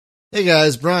Hey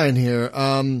guys, Brian here.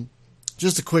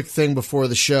 Just a quick thing before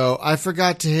the show. I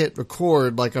forgot to hit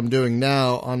record like I'm doing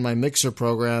now on my mixer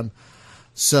program,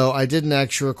 so I didn't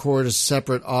actually record a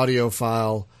separate audio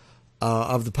file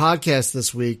of the podcast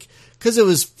this week because it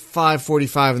was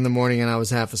 5:45 in the morning and I was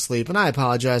half asleep, and I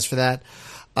apologize for that.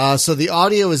 So the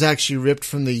audio is actually ripped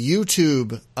from the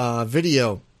YouTube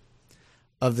video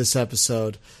of this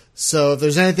episode. So if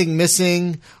there's anything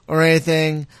missing or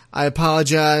anything, I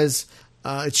apologize.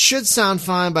 It should sound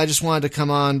fine, but I just wanted to come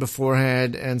on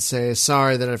beforehand and say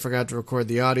sorry that I forgot to record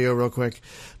the audio real quick.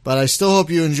 But I still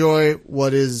hope you enjoy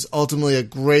what is ultimately a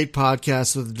great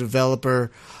podcast with the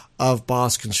developer of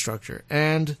BossConstructor.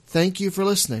 And thank you for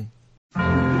listening.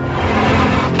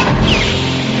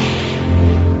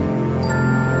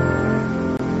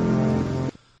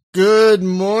 Good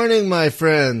morning, my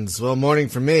friends. Well, morning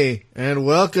for me. And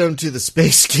welcome to the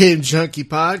Space Game Junkie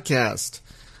Podcast.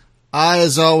 I,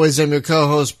 as always, am your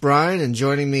co-host, Brian, and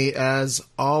joining me, as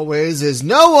always, is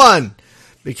no one,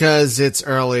 because it's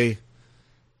early,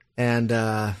 and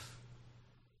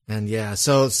yeah.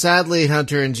 So, sadly,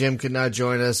 Hunter and Jim could not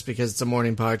join us because it's a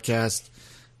morning podcast,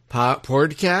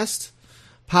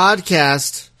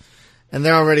 and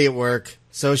they're already at work.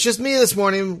 So, it's just me this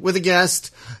morning with a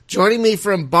guest, joining me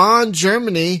from Bonn,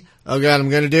 Germany. Oh, God, I'm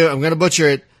going to butcher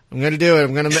it. I'm going to do it.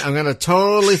 I'm going to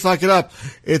totally fuck it up.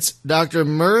 It's Dr.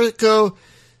 Mirko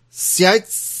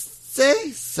Saite?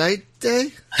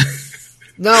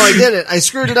 No, I did it. I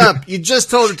screwed it up. You just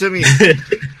told it to me.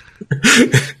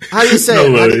 How do you say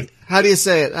it? How do you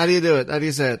say it? How do you do it? How do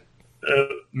you say it?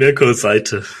 Mirko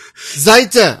Saite.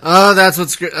 Saite. Oh, that's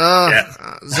what's good. Oh, yeah.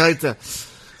 Saite.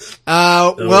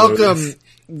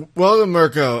 Welcome,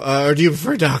 Mirko. Or do you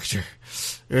prefer Doctor?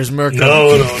 There's Mirko.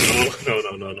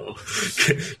 No.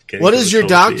 What is your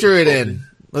doctorate in?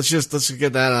 Let's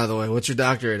get that out of the way. What's your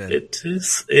doctorate in? It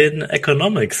is in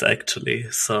economics, actually.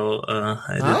 So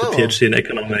I did a PhD in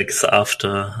economics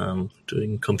after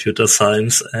doing computer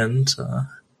science and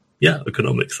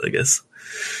economics, I guess.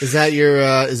 Is that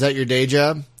your day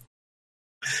job?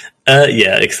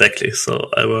 Yeah, exactly. So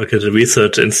I work at a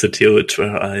research institute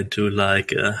where I do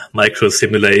micro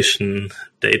simulation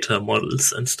data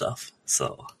models and stuff.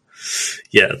 So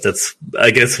yeah, that's,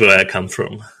 I guess, where I come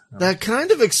from. That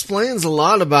kind of explains a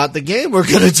lot about the game we're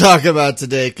going to talk about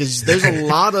today, because there's a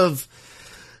lot of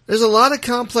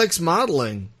complex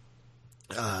modeling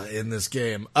in this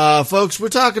game. Folks, we're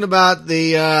talking about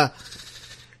the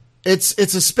it's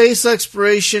a space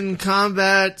exploration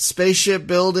combat spaceship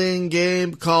building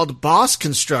game called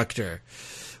BossConstructor,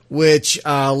 which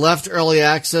left early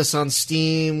access on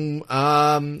Steam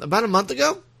about a month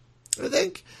ago, I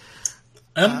think.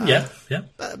 Yeah.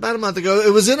 About a month ago.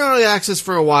 It was in early access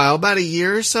for a while, about a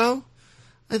year or so,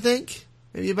 I think.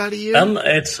 Maybe about a year.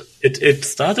 It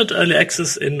started early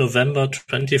access in November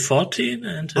 2014,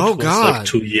 and it was like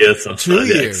 2 years of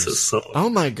early access. So oh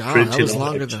my God, that was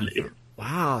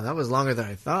longer than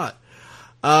I thought.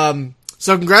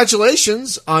 So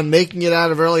congratulations on making it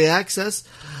out of early access.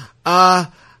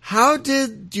 How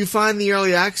did you find the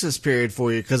early access period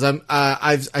for you? Because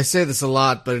I say this a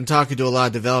lot, but in talking to a lot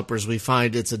of developers, we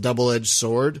find it's a double-edged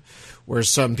sword, where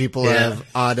some people have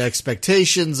odd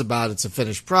expectations about it's a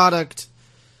finished product.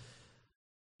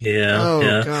 Yeah.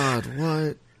 Oh God,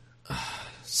 what?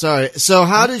 Sorry. So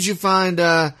how did you find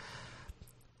the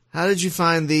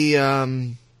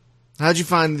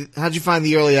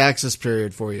early access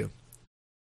period for you?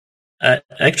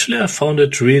 Actually, I found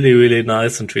it really, really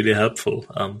nice and really helpful.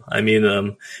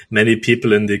 Many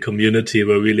people in the community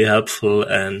were really helpful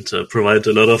and provided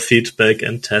a lot of feedback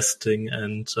and testing.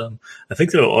 And I think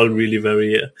they were all really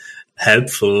very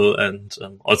helpful and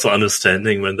also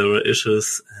understanding when there were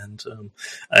issues. And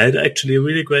I had actually a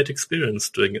really great experience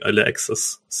doing early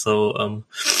access. So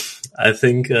I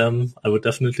think I would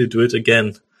definitely do it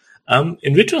again.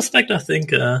 In retrospect, I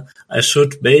think I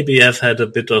should maybe have had a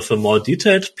bit of a more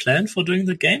detailed plan for doing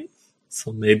the game.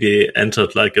 So maybe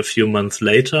entered like a few months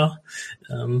later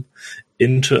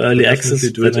into early access.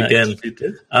 Do it again.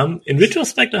 In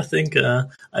retrospect, I think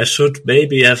I should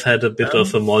maybe have had a bit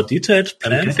of a more detailed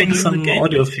plan. I'm getting some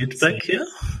audio feedback here.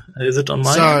 Is it on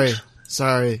my end?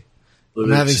 Sorry.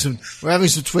 We're having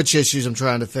some Twitch issues I'm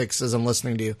trying to fix as I'm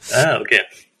listening to you.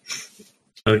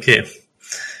 Okay.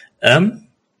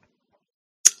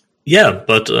 Yeah,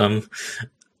 but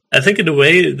I think in a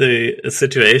way the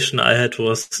situation I had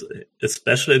was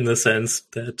special in the sense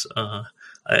that I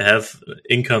have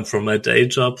income from my day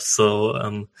job,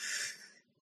 so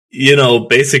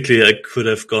basically I could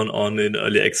have gone on in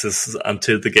early access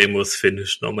until the game was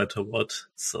finished, no matter what.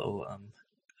 So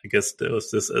I guess there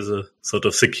was this as a sort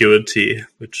of security,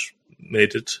 which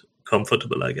made it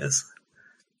comfortable, I guess.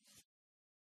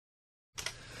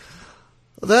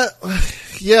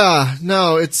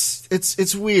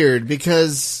 It's weird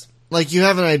because like you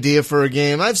have an idea for a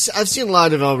game. I've seen a lot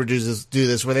of developers do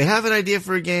this where they have an idea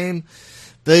for a game,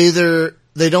 they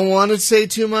don't want to say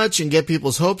too much and get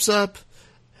people's hopes up.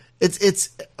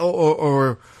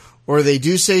 Or they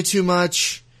do say too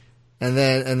much, and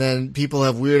then people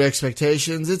have weird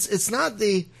expectations. It's not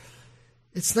the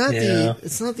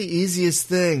easiest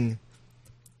thing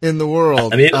in the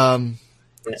world. I mean,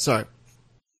 sorry.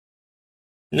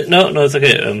 No, it's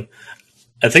okay.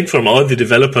 I think from all the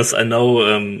developers I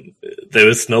know, there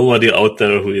is nobody out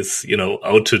there who is,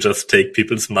 out to just take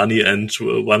people's money and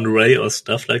run away or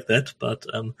stuff like that. But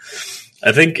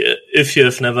I think if you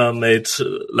have never made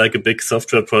like a big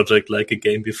software project like a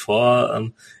game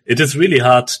before, it is really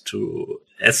hard to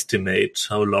estimate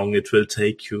how long it will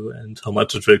take you and how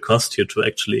much it will cost you to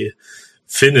actually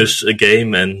finish a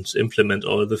game and implement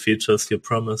all the features you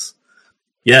promise.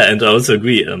 Yeah, and I also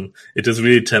agree. It is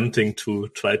really tempting to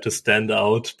try to stand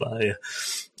out by,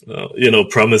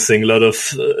 promising a lot of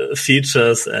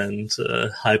features and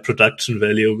high production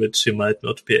value, which you might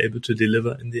not be able to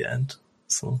deliver in the end.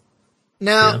 So.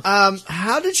 Now,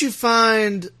 how did you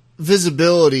find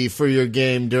visibility for your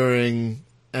game during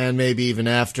and maybe even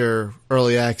after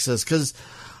early access? Because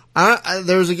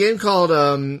there was a game called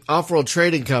Off-World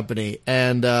Trading Company,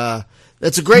 and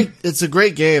it's a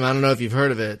great game. I don't know if you've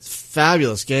heard of it. It's a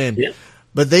fabulous game. Yeah.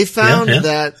 But they found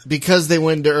that because they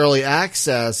went into early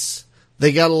access,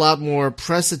 they got a lot more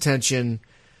press attention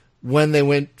when they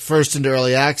went first into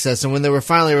early access, and when they were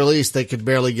finally released, they could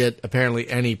barely get apparently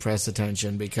any press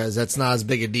attention because that's not as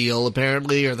big a deal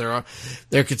apparently, or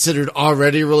they're considered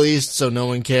already released, so no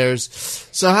one cares.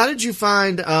 So how did you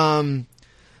find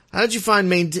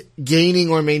gaining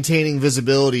or maintaining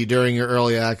visibility during your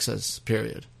early access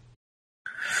period?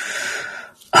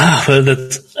 Well,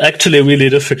 that's actually a really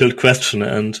difficult question,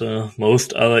 and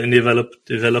most other indie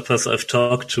developers I've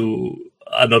talked to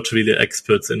are not really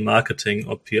experts in marketing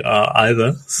or PR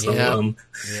either. So,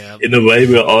 in a way,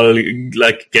 we're all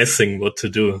like guessing what to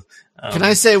do. Can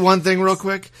I say one thing real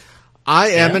quick? I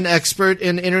am an expert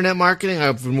in internet marketing.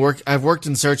 I've worked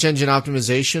in search engine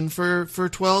optimization for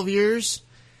 12 years,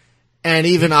 and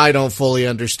even I don't fully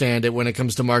understand it when it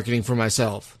comes to marketing for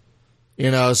myself.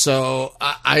 So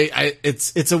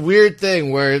it's a weird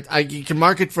thing where you can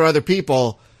market for other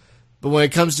people, but when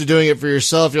it comes to doing it for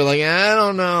yourself, you're like, I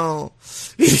don't know.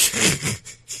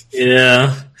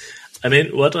 Yeah. I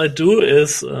mean, what I do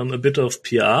is a bit of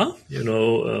PR,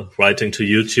 writing to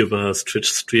YouTubers,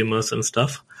 Twitch streamers and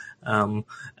stuff.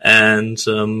 And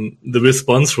the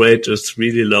response rate is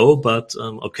really low, but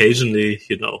occasionally,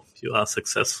 you are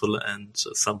successful and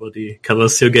somebody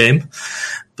covers your game.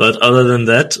 But other than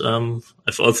that,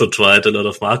 I've also tried a lot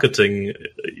of marketing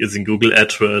using Google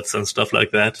AdWords and stuff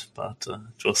like that, but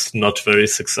it was not very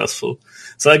successful.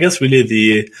 So I guess really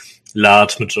the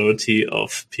large majority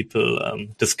of people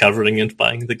discovering and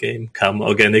buying the game come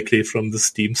organically from the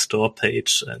Steam store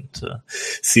page and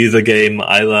see the game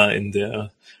either in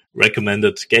their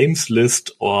recommended games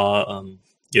list or,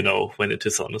 when it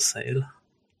is on a sale.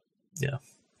 Yeah.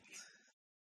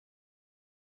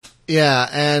 Yeah,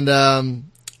 and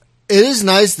it is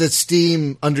nice that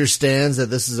Steam understands that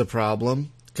this is a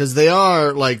problem, because they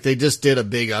just did a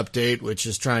big update, which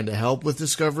is trying to help with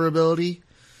discoverability,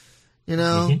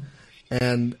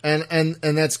 and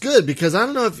that's good, because I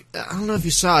don't know if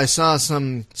you saw, I saw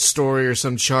some story or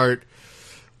some chart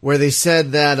where they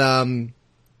said that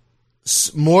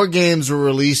more games were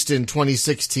released in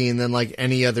 2016 than like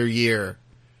any other year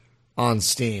on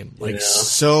Steam.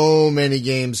 So many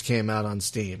games came out on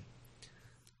Steam.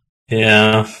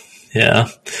 Yeah.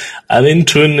 I mean,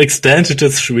 to an extent, it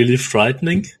is really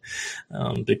frightening,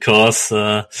 because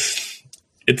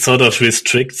it sort of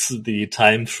restricts the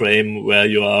time frame where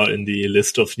you are in the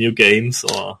list of new games,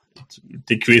 or it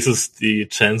decreases the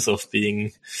chance of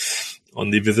being on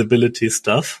the visibility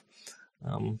stuff.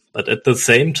 But at the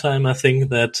same time, I think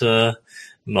that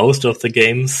most of the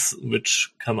games which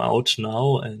come out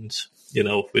now and,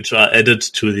 which are added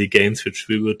to the games which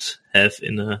we would have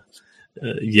in a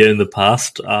year in the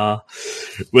past are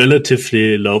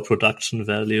relatively low production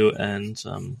value and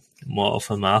more of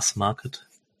a mass market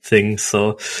thing.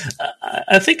 So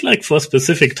I think like for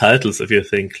specific titles, if you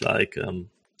think like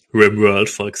RimWorld,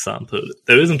 for example,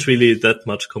 there isn't really that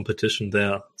much competition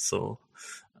there. So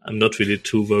I'm not really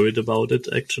too worried about it,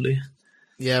 actually.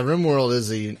 Yeah,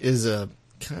 RimWorld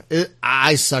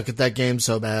I suck at that game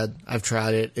so bad. I've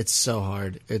tried it. It's so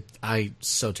hard.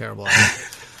 So terrible at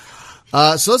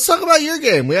it. So let's talk about your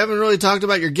game. We haven't really talked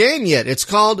about your game yet. It's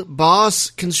called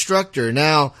BossConstructor.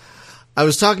 Now, I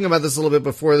was talking about this a little bit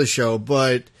before the show,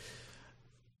 but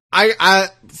I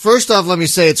first off, let me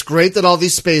say it's great that all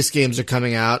these space games are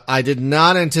coming out. I did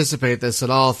not anticipate this at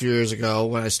all a few years ago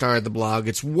when I started the blog.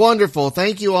 It's wonderful.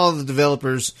 Thank you all the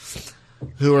developers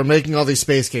who are making all these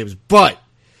space games. But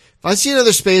if I see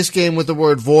another space game with the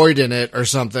word void in it or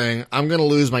something, I'm going to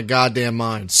lose my goddamn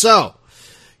mind. So,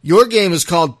 your game is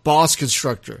called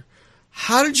BossConstructor.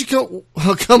 How did you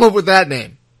come up with that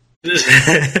name?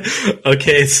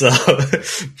 Okay, so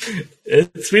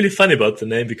it's really funny about the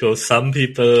name because some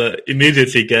people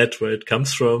immediately get where it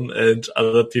comes from and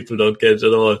other people don't get it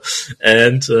at all.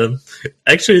 And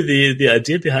actually the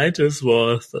idea behind this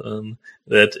was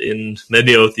that in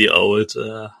many of the old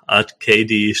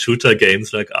arcadey shooter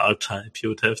games like R-Type, you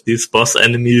would have these boss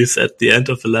enemies at the end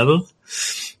of a level.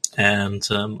 And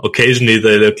occasionally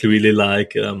they look really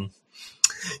like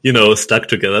stuck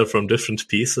together from different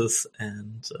pieces.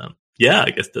 And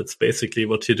I guess that's basically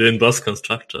what you do in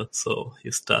BossConstructor. So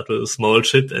you start with a small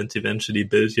ship and eventually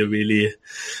build your really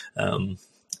a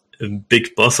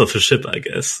big boss of a ship, I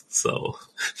guess. So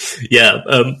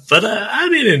but I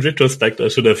mean, in retrospect, I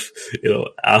should have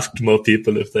asked more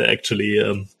people if they actually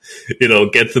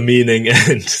get the meaning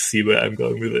and see where I'm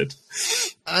going with it.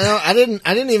 I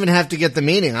didn't even have to get the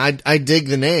meaning. I dig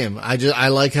the name. I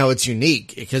like how it's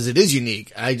unique because it is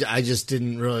unique. I just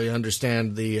didn't really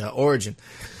understand the origin.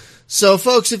 So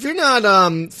folks, if you're not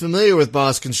familiar with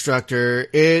BossConstructor,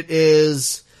 it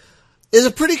is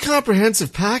a pretty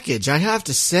comprehensive package, I have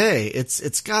to say.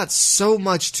 It's got so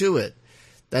much to it.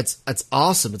 That's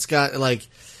awesome. It's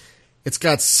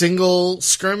got single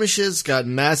skirmishes, got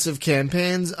massive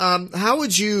campaigns. How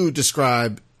would you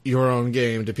describe your own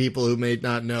game to people who may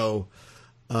not know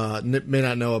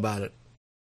about it?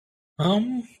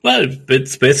 Well,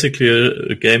 it's basically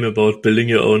a game about building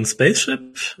your own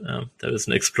spaceship. There is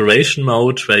an exploration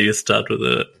mode where you start with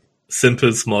a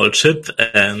simple small ship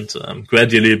and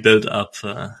gradually build up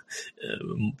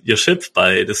your ship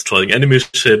by destroying enemy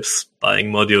ships,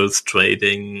 buying modules,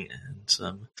 trading,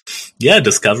 and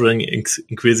discovering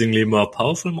increasingly more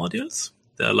powerful modules.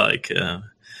 There are like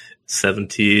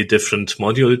 70 different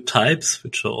module types,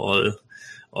 which are all,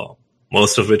 or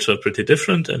most of which are pretty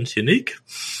different and unique.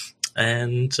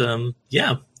 And there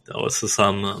are also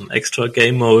some extra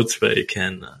game modes where you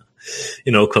can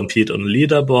compete on a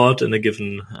leaderboard in a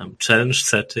given challenge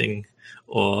setting,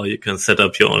 or you can set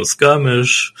up your own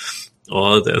skirmish,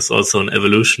 or there's also an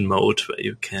evolution mode where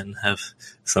you can have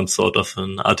some sort of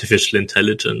an artificial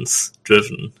intelligence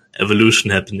driven evolution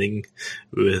happening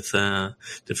with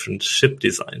different ship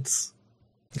designs.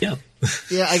 Yeah.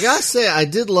 Yeah, I gotta say, I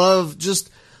did love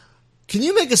can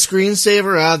you make a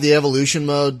screensaver out of the evolution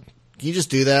mode? Can you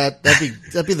just do that?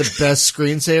 That'd be the best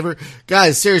screensaver.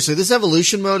 Guys, seriously, this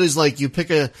evolution mode is like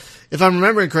if I'm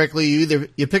remembering correctly,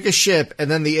 you pick a ship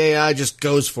and then the AI just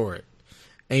goes for it.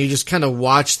 And you just kind of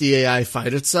watch the AI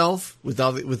fight itself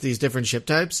with these different ship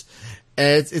types.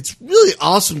 And it's really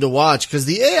awesome to watch because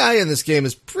the AI in this game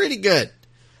is pretty good.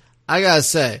 I gotta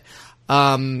say,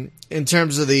 in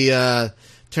terms of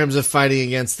fighting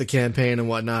against the campaign and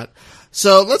whatnot.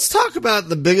 So let's talk about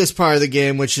the biggest part of the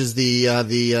game, which is the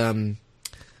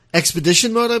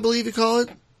expedition mode, I believe you call it.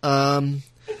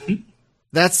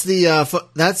 That's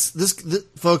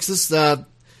folks.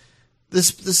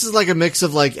 This is like a mix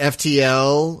of like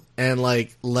FTL and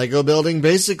like Lego building.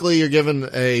 Basically, you're given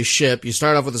a ship. You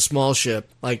start off with a small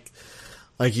ship, like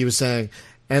he was saying,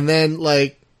 and then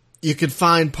like you could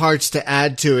find parts to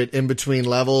add to it in between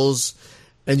levels,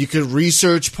 and you could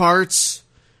research parts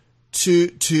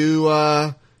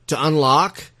to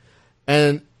unlock.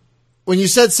 And when you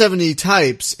said 70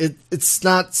 types, it's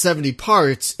not 70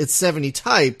 parts, it's 70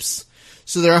 types.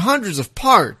 So there are hundreds of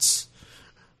parts,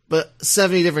 but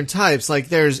 70 different types. Like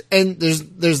there's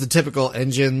the typical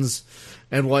engines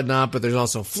and whatnot, but there's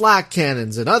also flak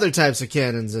cannons and other types of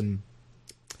cannons and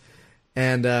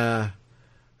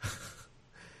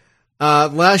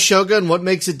Last Shogun, what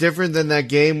makes it different than that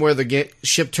game where the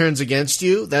ship turns against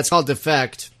you? That's called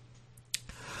Defect.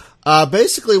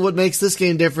 Basically, what makes this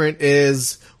game different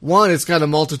is, one, it's got a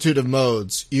multitude of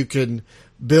modes. You can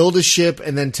build a ship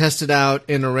and then test it out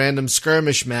in a random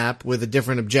skirmish map with a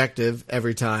different objective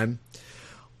every time.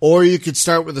 Or you could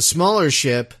start with a smaller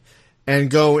ship and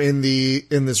go in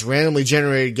this randomly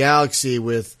generated galaxy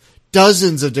with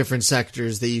dozens of different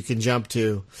sectors that you can jump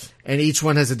to, and each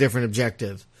one has a different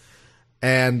objective.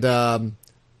 And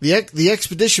the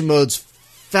expedition mode's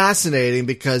fascinating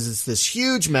because it's this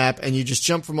huge map and you just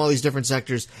jump from all these different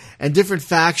sectors and different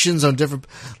factions on different,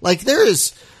 like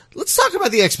let's talk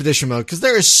about the expedition mode because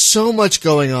there is so much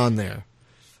going on there.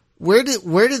 Where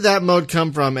did that mode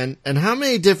come from and how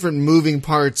many different moving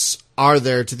parts are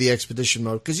there to the expedition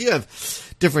mode? Because you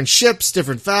have different ships,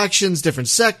 different factions, different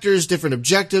sectors, different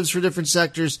objectives for different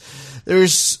sectors.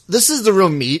 This is the real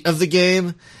meat of the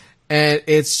game, and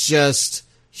it's just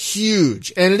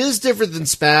huge. And it is different than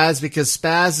Spaz, because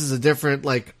Spaz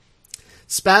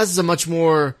is a much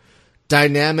more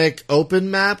dynamic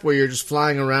open map where you're just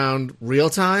flying around real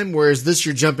time, whereas this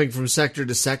you're jumping from sector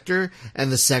to sector,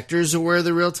 and the sectors are where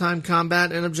the real time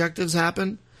combat and objectives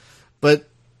happen. But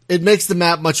it makes the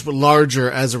map much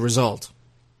larger as a result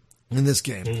in this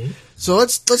game. Mm-hmm. So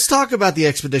let's talk about the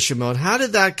expedition mode. How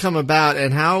did that come about,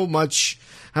 and how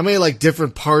many like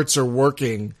different parts are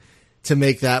working to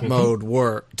make that mode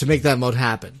work, to make that mode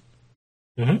happen?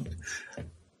 Mm-hmm.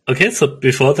 Okay, so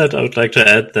before that, I would like to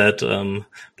add that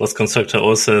BossConstructor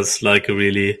also has like a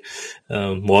really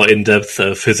more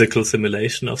in-depth physical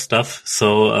simulation of stuff.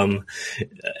 So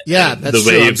that's the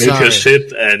way true. you build your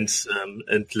ship and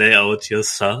lay out your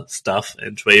stuff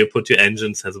and where you put your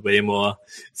engines has a way more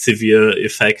severe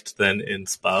effect than in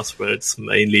Sparse, where it's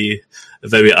mainly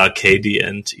very arcadey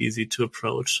and easy to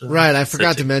approach. Right, I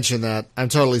forgot to mention that. I'm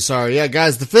totally sorry. Yeah,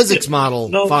 guys, the physics model.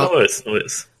 No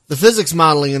worries. The physics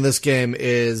modeling in this game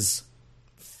is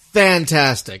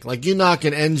fantastic. Like, you knock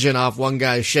an engine off one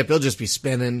guy's ship, he'll just be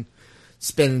spinning.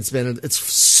 It's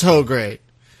so great.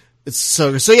 It's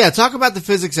so good. So yeah, talk about the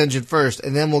physics engine first,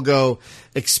 and then we'll go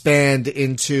expand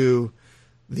into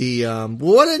the,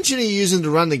 what engine are you using to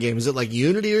run the game? Is it like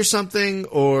Unity or something,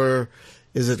 or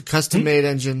is it a custom-made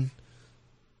engine?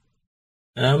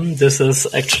 This is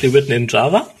actually written in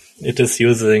Java. It is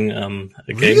using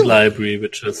a game library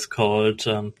which is called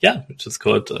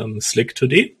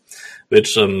Slick2D,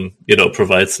 which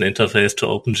provides an interface to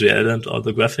OpenGL and all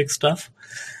the graphic stuff.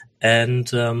 And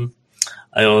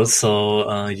I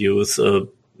also use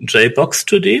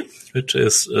JBox2D, which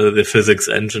is the physics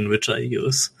engine which I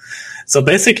use. So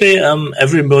basically,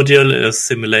 every module is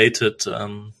simulated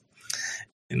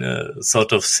in a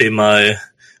sort of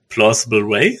plausible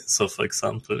way. So, for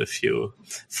example, if you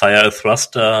fire a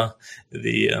thruster,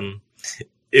 the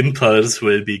impulse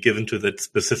will be given to that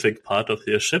specific part of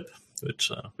your ship,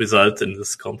 which results in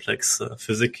this complex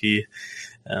physically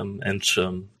and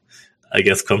I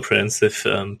guess comprehensive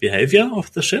behavior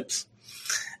of the ships.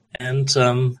 And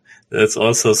there's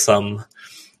also some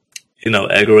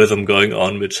algorithm going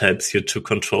on which helps you to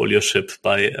control your ship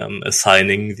by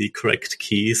assigning the correct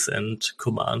keys and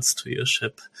commands to your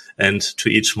ship and to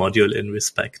each module in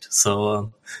respect.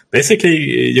 So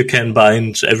basically you can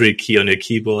bind every key on your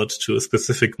keyboard to a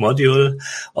specific module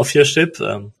of your ship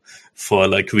for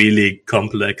like really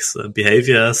complex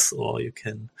behaviors, or you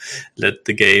can let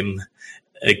the game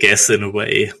guess in a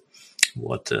way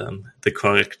what the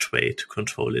correct way to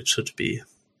control it should be.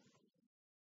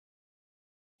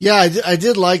 Yeah, I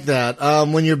did like that.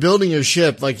 When you're building your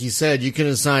ship, like you said, you can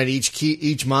assign each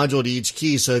module to each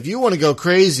key. So if you want to go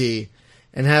crazy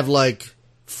and have like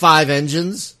 5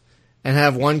 engines and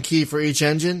have 1 key for each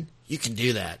engine, you can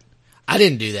do that. I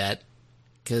didn't do that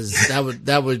because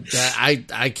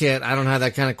I can't, I don't have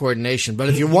that kind of coordination. But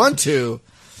if you want to,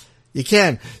 you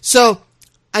can. So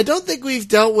I don't think we've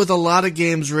dealt with a lot of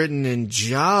games written in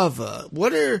Java.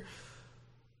 What are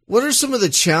some of the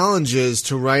challenges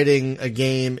to writing a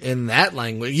game in that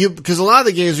language? Because a lot of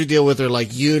the games we deal with are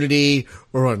like Unity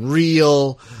or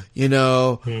Unreal,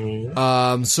 So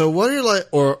what are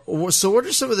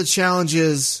some of the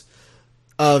challenges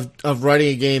of writing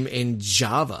a game in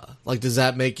Java? Like, does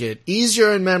that make it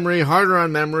easier in memory, harder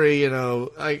on memory?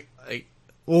 I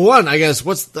guess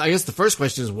the first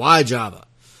question is why Java?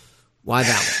 Why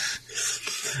that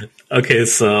one? Okay,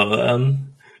 so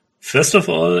first of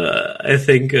all, I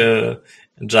think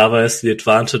Java has the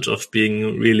advantage of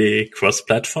being really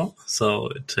cross-platform, so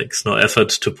it takes no effort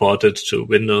to port it to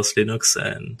Windows, Linux,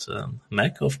 and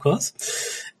Mac, of course.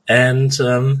 And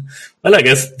I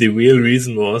guess the real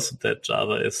reason was that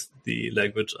Java is the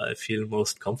language I feel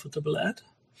most comfortable at.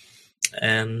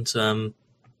 And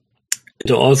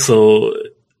it also,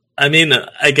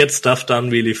 I get stuff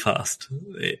done really fast.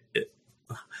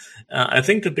 I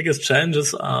think the biggest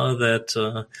challenges are that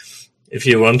if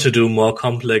you want to do more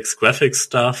complex graphic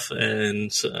stuff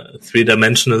and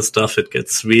 3-dimensional stuff, it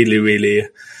gets really, really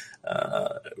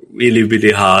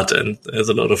hard, and there's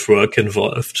a lot of work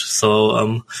involved.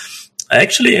 So I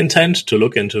actually intend to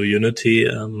look into Unity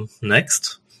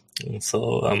next.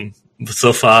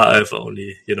 So far I've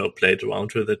only played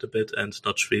around with it a bit and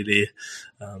not really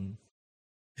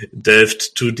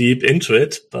delved too deep into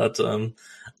it. But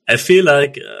I feel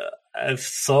like I've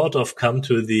sort of come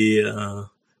to the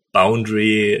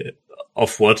boundary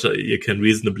of what you can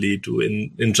reasonably do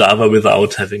in Java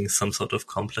without having some sort of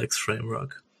complex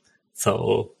framework.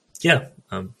 So yeah,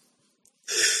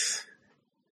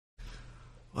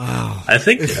 Wow. I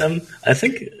think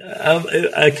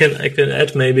I can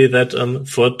add maybe that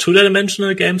for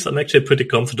two-dimensional games, I'm actually pretty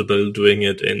comfortable doing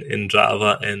it in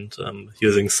Java and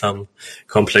using some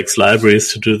complex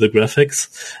libraries to do the graphics.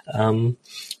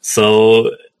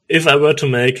 So if I were to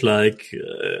make like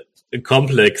a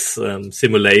complex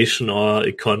simulation or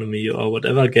economy or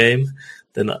whatever game,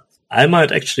 then I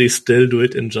might actually still do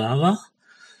it in Java.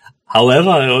 However,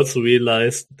 I also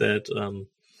realized that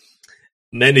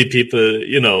many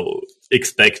people,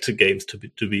 expect games to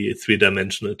be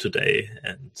three-dimensional today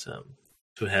and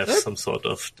to have some sort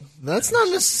of... That's not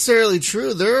necessarily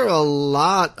true. There are a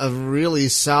lot of really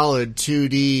solid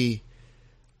 2D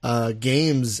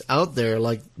games out there,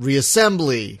 like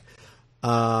Reassembly,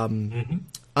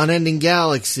 Unending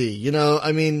Galaxy.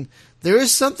 There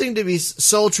is something to be...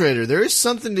 Soul Trader. There is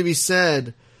something to be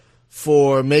said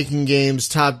for making games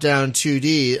top-down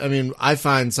 2D. I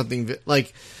find something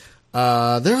like... there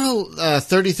are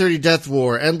 3030 Death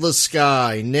War, Endless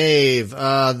Sky, Knave.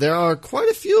 There are quite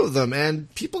a few of them,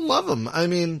 and people love them.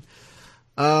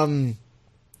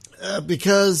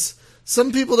 Because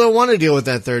some people don't want to deal with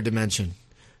that third dimension.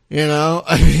 And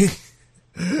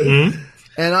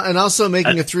also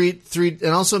making a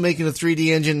 3D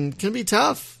engine can be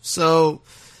tough. So,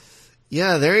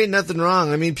 yeah, there ain't nothing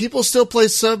wrong. People still play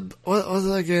what was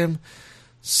that game?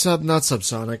 Not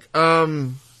Subsonic.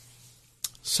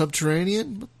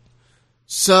 Subterranean?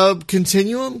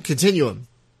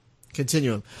 Continuum.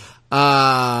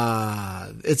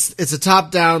 It's a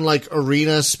top-down like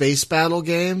arena space battle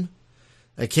game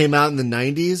that came out in the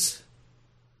 90s.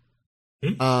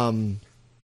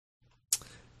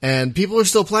 And people are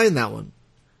still playing that one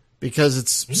because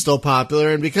it's still popular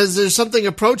and because there's something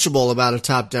approachable about a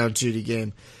top-down 2D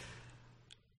game.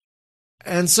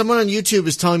 And someone on YouTube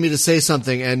is telling me to say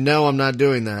something, and no, I'm not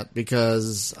doing that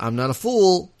because I'm not a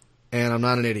fool and I'm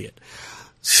not an idiot.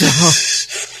 So,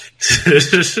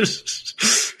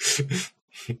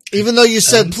 even though you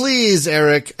said please,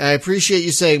 Eric, I appreciate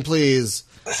you saying please.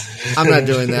 I'm not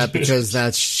doing that because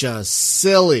that's just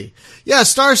silly. Yeah,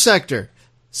 Star Sector.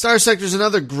 Star Sector is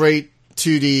another great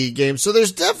 2D game. So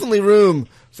there's definitely room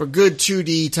for good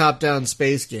 2D top-down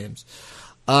space games.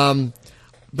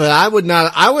 But I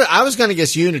was going to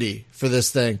guess Unity for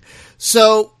this thing.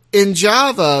 So in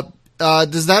Java,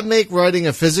 does that make writing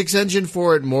a physics engine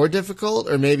for it more difficult,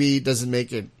 or maybe does it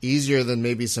make it easier than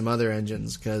maybe some other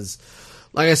engines? Because,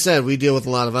 like I said, we deal with a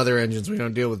lot of other engines. We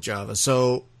don't deal with Java.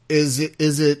 So is it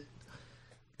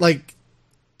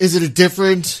a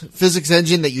different physics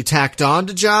engine that you tacked on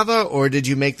to Java, or did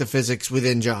you make the physics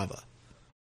within Java?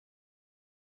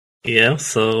 Yeah,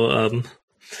 so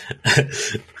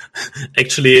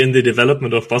actually in the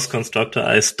development of BossConstructor,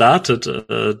 I started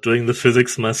doing the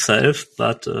physics myself,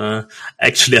 but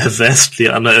actually I vastly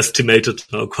underestimated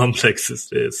how complex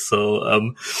this is.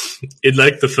 So in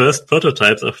like the first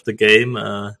prototypes of the game,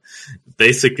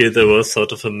 basically there was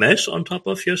sort of a mesh on top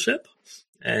of your ship.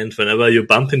 And whenever you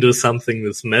bump into something,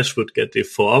 this mesh would get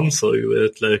deformed. So you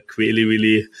had like really,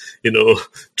 really,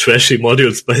 trashy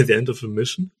modules by the end of the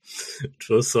mission. It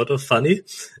was sort of funny.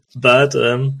 But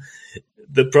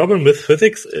the problem with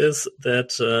physics is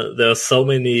that there are so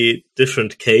many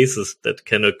different cases that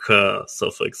can occur.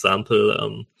 So, for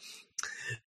example,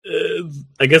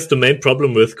 I guess the main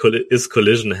problem with is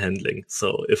collision handling.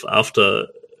 So if after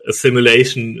a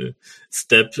simulation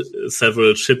step,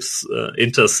 several ships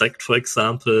intersect, for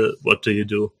example, what do you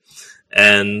do?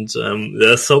 And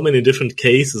there are so many different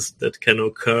cases that can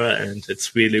occur, and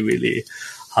it's really, really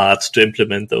hard to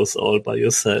implement those all by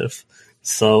yourself.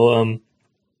 So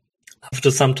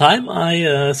after some time,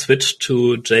 I switched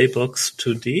to JBox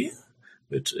 2D,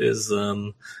 which is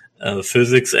a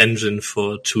physics engine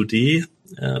for 2D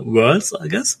worlds, I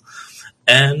guess.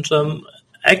 And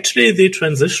actually, the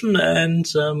transition and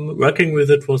working with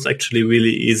it was actually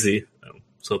really easy.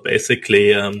 So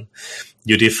basically,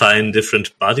 you define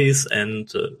different bodies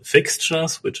and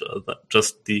fixtures, which are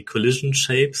just the collision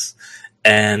shapes.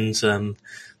 And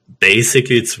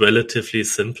basically, it's relatively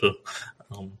simple.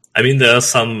 There are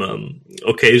some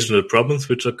occasional problems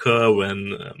which occur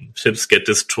when ships get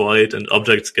destroyed and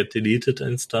objects get deleted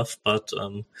and stuff. But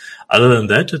other than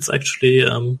that, it's actually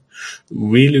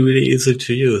really, really easy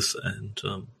to use. And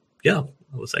I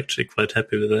was actually quite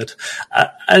happy with that.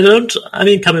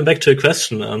 Coming back to your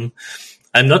question,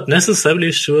 I'm not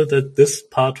necessarily sure that this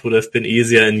part would have been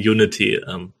easier in Unity.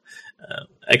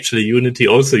 Actually, Unity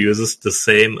also uses the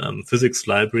same physics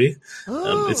library.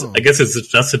 I guess it's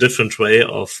just a different way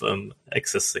of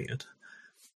accessing it.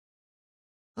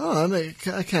 Oh,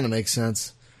 that kind of makes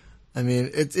sense. I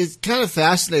mean, it kind of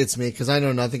fascinates me because I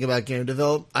know nothing about game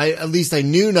development. At least I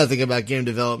knew nothing about game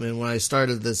development when I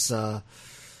started this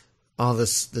all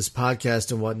this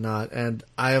podcast and whatnot. And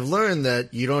I have learned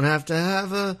that you don't have to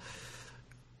have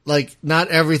not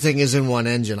everything is in one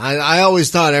engine. I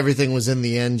always thought everything was in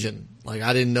the engine. Like,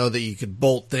 I didn't know that you could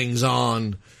bolt things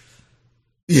on,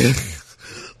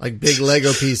 like big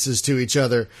Lego pieces to each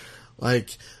other,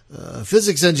 like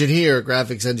physics engine here,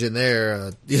 graphics engine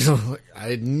there. I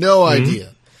had no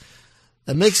idea.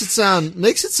 That makes it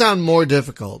sound more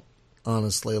difficult,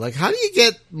 honestly. Like, how do you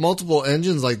get multiple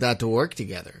engines like that to work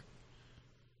together?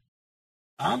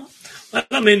 Well,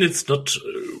 I mean, it's not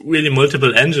really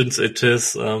multiple engines. It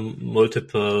is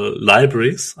multiple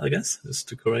libraries, I guess, is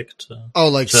the correct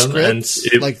like term.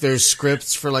 scripts? Like there's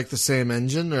scripts for like the same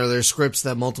engine, or there's scripts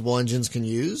that multiple engines can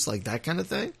use, like that kind of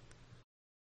thing?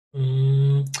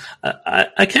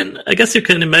 I guess you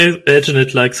can imagine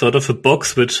it like sort of a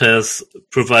box which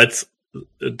provides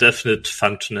a definite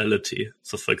functionality.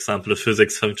 So, for example, a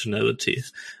physics functionality.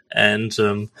 And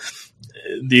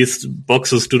these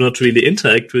boxes do not really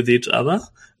interact with each other,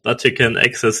 but you can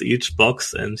access each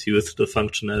box and use the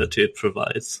functionality it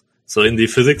provides. So in the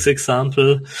physics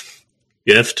example,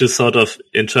 you have to sort of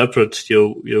interpret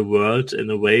your world in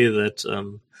a way that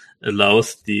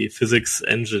allows the physics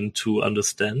engine to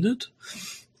understand it.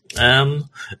 And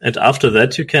after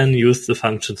that, you can use the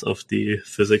functions of the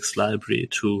physics library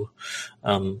to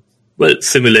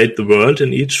simulate the world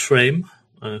in each frame,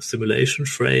 simulation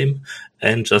frame,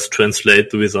 and just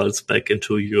translate the results back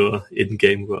into your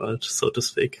in-game world, so to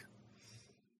speak.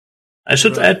 I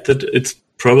should add that it's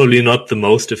probably not the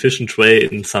most efficient way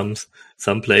in some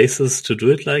places to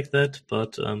do it like that,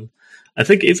 but I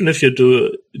think even if you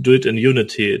do it in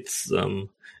Unity, it's on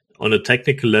a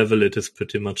technical level, it is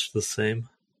pretty much the same.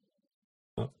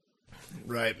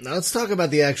 Right. Now let's talk about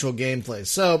the actual gameplay.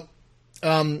 So,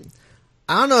 I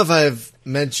don't know if I've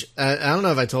mentioned. I don't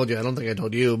know if I told you. I don't think I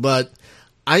told you, but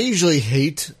I usually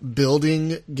hate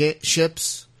building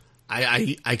ships.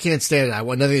 I can't stand it. I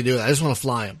want nothing to do with it. I just want to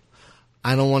fly them.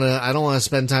 I don't want to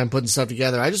spend time putting stuff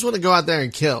together. I just want to go out there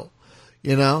and kill.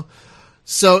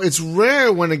 So it's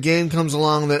rare when a game comes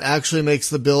along that actually makes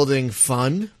the building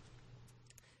fun.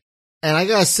 And I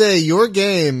gotta say, your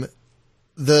game,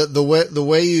 the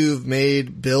way you've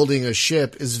made building a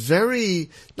ship is very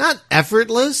not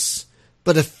effortless,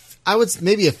 but I would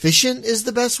maybe efficient is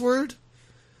the best word,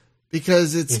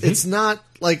 because it's not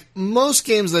like most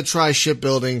games that try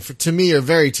shipbuilding to me are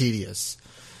very tedious.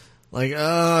 Like,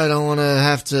 I don't want to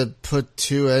have to put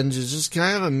two engines. Just can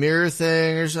I have a mirror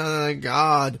thing or something? Like,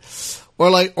 God,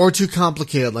 or too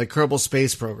complicated, like Kerbal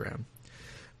Space Program.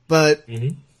 But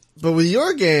with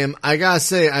your game, I gotta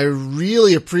say, I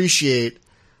really appreciate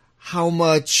how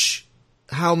much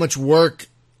work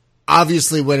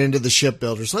obviously went into the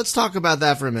shipbuilder. So let's talk about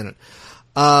that for a minute.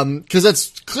 'Cause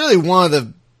that's clearly one of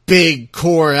the big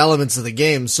core elements of the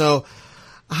game. So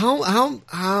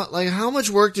how much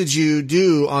work did you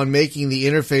do on making the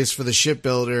interface for the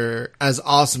shipbuilder as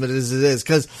awesome as it is?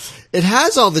 'Cause it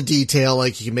has all the detail,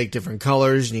 like you can make different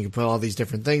colors and you can put all these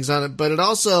different things on it, but it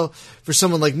also, for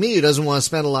someone like me who doesn't want to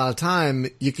spend a lot of time,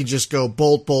 you can just go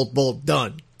bolt, bolt, bolt,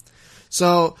 done.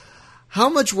 So how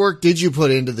much work did you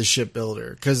put into the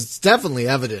shipbuilder? Because it's definitely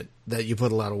evident that you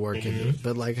put a lot of work into it.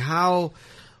 But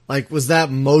was that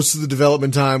most of the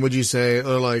development time, would you say?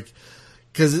 Or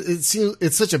because it seems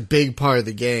it's such a big part of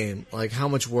the game. Like, how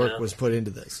much work was put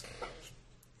into this?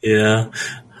 Yeah,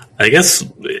 I guess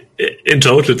in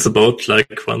total it's about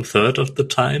 1/3 of the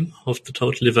time of the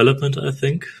total development, I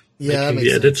think. Yeah, making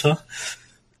the editor.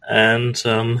 And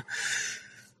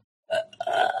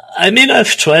I mean,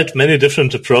 I've tried many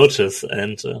different approaches,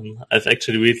 and I've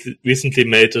actually recently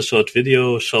made a short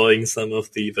video showing some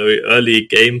of the very early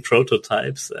game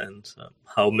prototypes and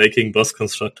how making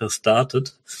BossConstructor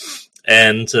started.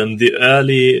 And the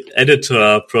early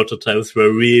editor prototypes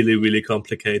were really, really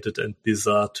complicated and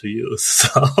bizarre to use. So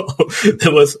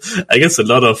there was, I guess, a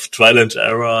lot of trial and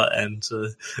error and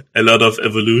a lot of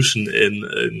evolution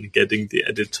in getting the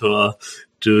editor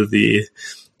to the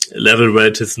level where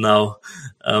it is now.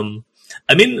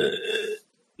 I mean,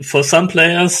 for some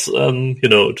players,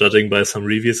 judging by some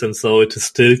reviews and so, it is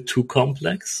still too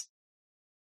complex.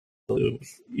 So you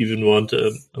even want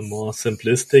a more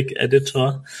simplistic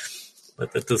editor.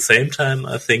 But at the same time,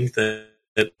 I think that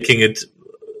making it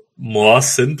more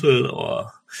simple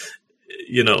or,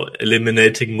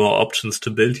 eliminating more options to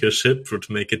build your ship would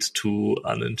make it too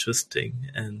uninteresting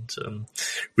and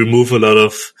remove a lot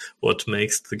of what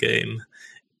makes the game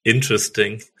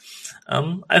interesting.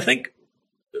 I think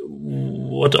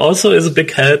what also is a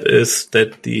big help is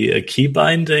that the key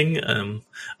binding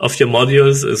of your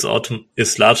modules is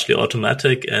largely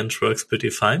automatic and works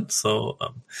pretty fine. So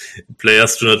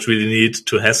players do not really need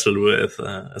to hassle with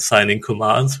assigning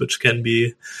commands, which can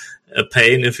be a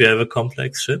pain if you have a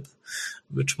complex ship,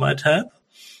 which might help.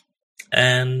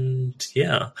 And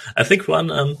yeah, I think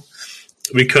one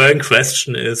recurring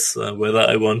question is whether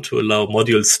I want to allow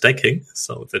module stacking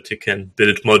so that you can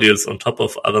build modules on top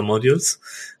of other modules.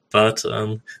 But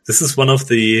this is one of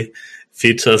the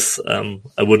features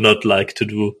I would not like to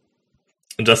do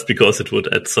just because it would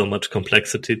add so much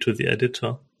complexity to the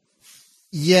editor.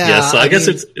 Yeah, so I guess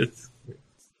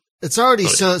it's already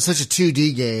such a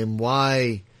 2D game.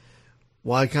 Why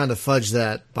kind of fudge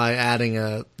that by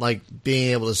adding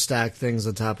being able to stack things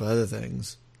on top of other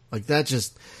things? Like that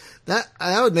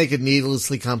would make it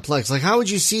needlessly complex. Like, how would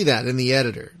you see that in the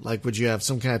editor? Like, would you have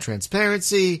some kind of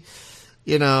transparency?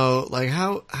 You know, like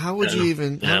how would you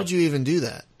even do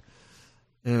that?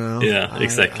 You know? Yeah,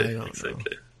 exactly.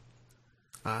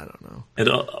 I don't know. And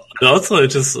also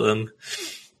it is, I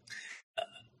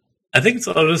think it's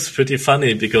always pretty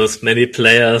funny because many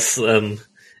players,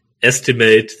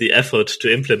 estimate the effort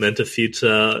to implement a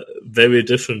feature very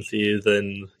differently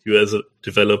than you as a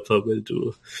developer will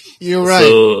do. You're right.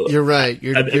 So, you're right.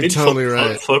 You're totally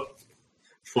right. For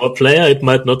a player, it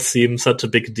might not seem such a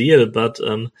big deal, but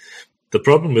the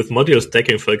problem with module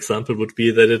stacking, for example, would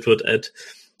be that it would add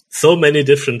so many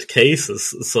different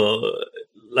cases. So,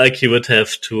 like you would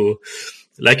have to,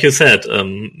 like you said,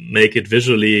 make it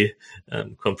visually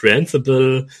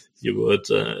comprehensible. You would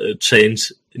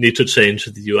need to change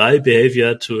the UI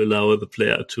behavior to allow the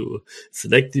player to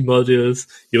select the modules.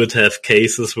 You would have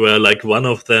cases where like one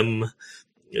of the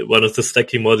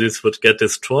stacking modules would get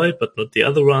destroyed, but not the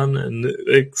other one.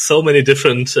 And so many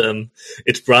different,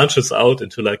 it branches out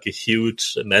into like a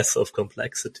huge mess of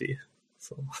complexity.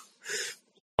 So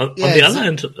on the other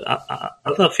hand,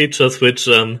 other features which,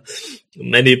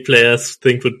 many players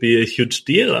think would be a huge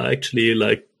deal are actually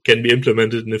like can be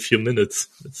implemented in a few minutes.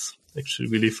 It's actually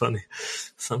really funny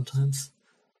sometimes.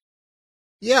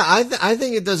 Yeah, I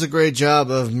think it does a great job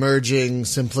of merging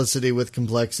simplicity with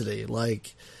complexity.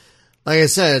 Like I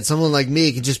said, someone like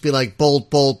me can just be like, bolt,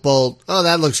 bolt, bolt. Oh,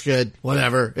 that looks good.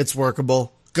 Whatever. It's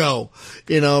workable. Go.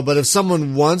 You know, but if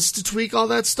someone wants to tweak all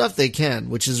that stuff, they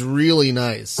can, which is really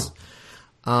nice.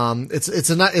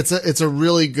 It's a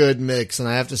really good mix, and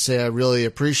I have to say I really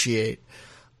appreciate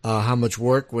how much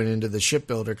work went into the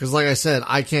shipbuilder. Because like I said,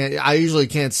 I usually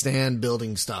can't stand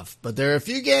building stuff, but there are a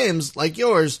few games like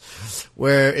yours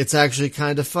where it's actually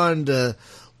kind of fun to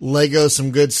Lego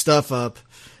some good stuff up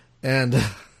and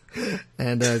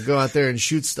go out there and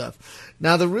shoot stuff.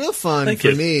 Now the real fun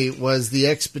for me was the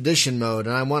expedition mode,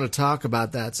 and I want to talk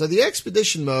about that. So the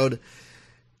expedition mode,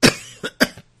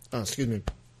 excuse me,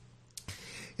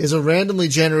 is a randomly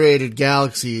generated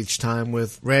galaxy each time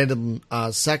with random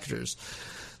sectors.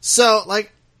 So,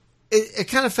 like, it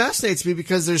kind of fascinates me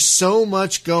because there's so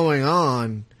much going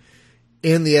on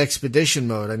in the expedition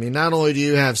mode. I mean, not only do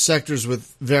you have sectors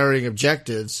with varying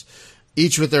objectives,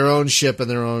 each with their own ship and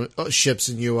their own ships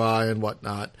and UI and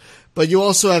whatnot, but you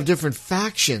also have different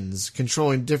factions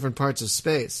controlling different parts of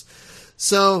space.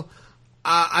 So,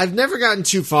 I've never gotten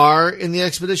too far in the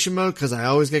expedition mode because I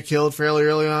always get killed fairly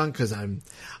early on because I'm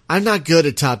not good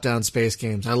at top-down space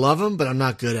games. I love them, but I'm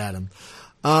not good at them.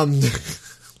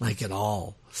 Like at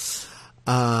all.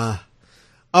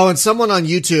 And someone on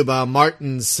YouTube,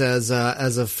 Martin says,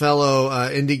 as a fellow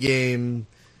indie game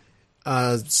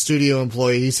studio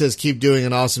employee, he says, keep doing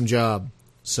an awesome job.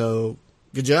 So,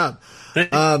 good job.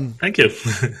 Thank you.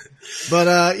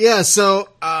 But so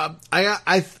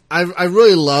I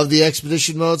really love the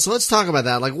expedition mode. So let's talk about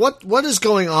that. Like, what is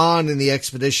going on in the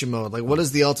expedition mode? Like, what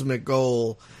is the ultimate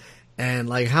goal? And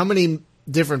like, how many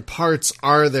different parts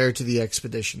are there to the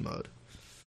expedition mode?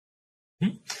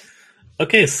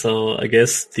 Okay, so I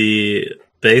guess the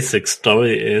basic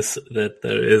story is that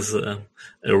there is a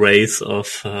race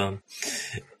of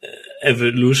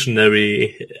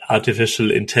evolutionary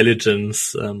artificial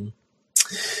intelligence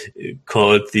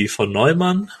called the von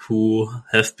Neumann, who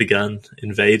have begun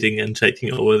invading and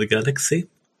taking over the galaxy.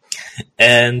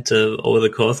 And over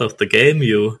the course of the game,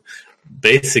 you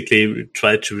basically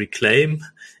try to reclaim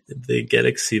the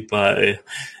galaxy by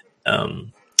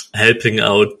helping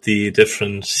out the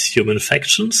different human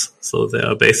factions. So there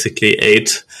are basically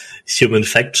 8 human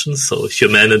factions. So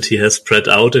humanity has spread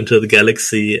out into the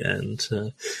galaxy and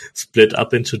split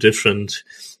up into different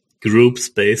groups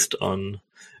based on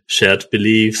shared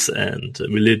beliefs and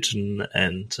religion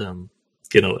and,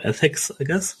 ethics, I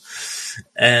guess.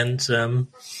 And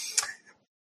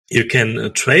You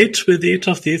can trade with each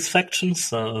of these factions,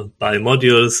 buy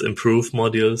modules, improve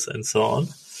modules, and so on.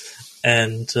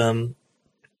 And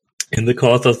in the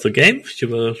course of the game, you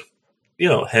will,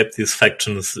 help these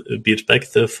factions beat back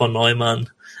the von Neumann.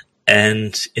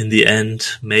 And in the end,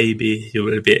 maybe you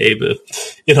will be able,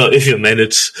 if you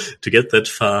manage to get that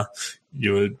far,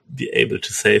 you will be able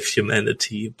to save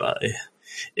humanity by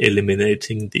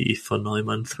eliminating the von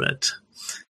Neumann threat.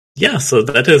 Yeah, so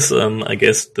that is, I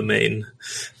guess, the main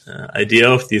idea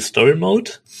of the story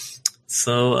mode.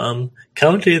 So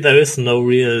currently there is no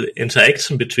real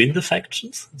interaction between the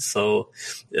factions. So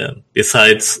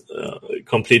besides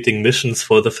completing missions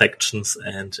for the factions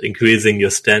and increasing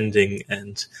your standing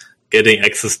and getting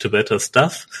access to better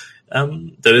stuff,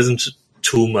 there isn't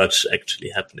too much actually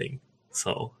happening.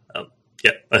 So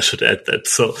I should add that.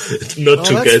 So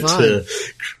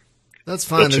that's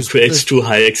fine. Not to create too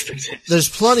high expectations. There's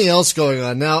plenty else going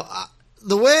on now.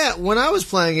 When I was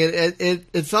playing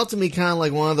it felt to me kind of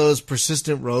like one of those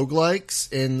persistent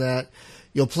roguelikes in that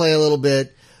you'll play a little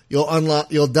bit,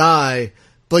 you'll die,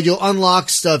 but you'll unlock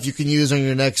stuff you can use on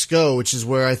your next go, which is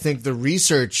where I think the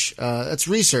research, that's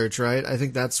research, right? I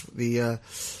think that's where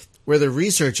the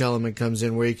research element comes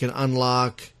in, where you can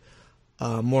unlock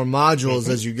more modules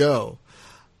as you go.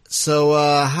 So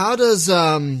how does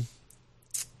the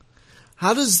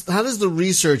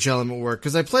research element work?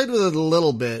 Because I played with it a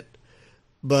little bit,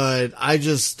 but I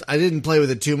didn't play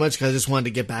with it too much because I just wanted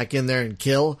to get back in there and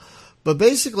kill. But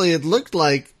basically, it looked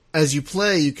like as you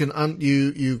play, you can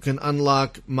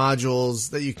unlock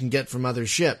modules that you can get from other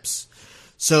ships.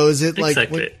 So is it like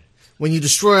when you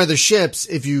destroy other ships,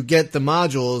 if you get the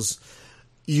modules,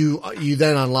 you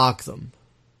then unlock them?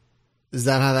 Is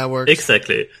that how that works?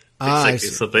 Exactly.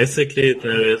 So basically,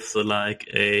 there is like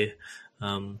a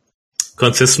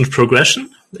consistent progression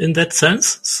in that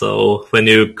sense. So when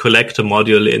you collect a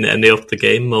module in any of the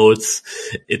game modes,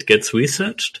 it gets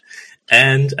researched.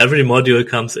 And every module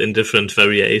comes in different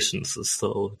variations.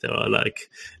 So there are like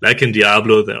in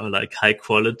Diablo, there are like high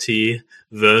quality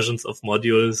versions of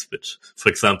modules, which, for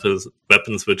example,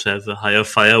 weapons which have a higher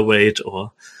fire rate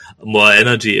or more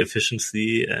energy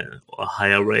efficiency or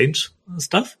higher range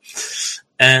stuff.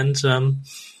 And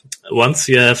once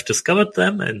you have discovered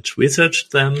them and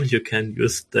researched them, you can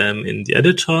use them in the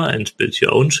editor and build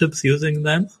your own ships using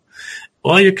them.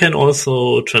 Or you can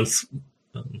also transfer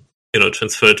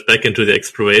it back into the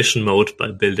exploration mode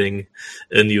by building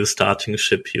a new starting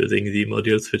ship using the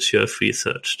modules which you have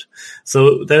researched.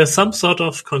 So there is some sort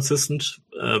of consistent,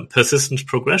 persistent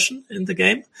progression in the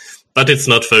game, but it's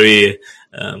not very,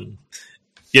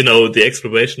 the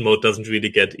exploration mode doesn't really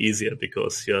get easier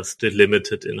because you're still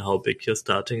limited in how big your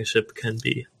starting ship can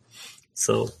be.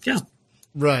 So, yeah.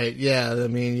 Right. Yeah. I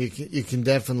mean, you can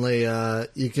definitely,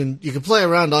 you can play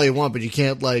around all you want, but you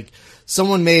can't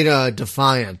someone made a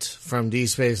Defiant from Deep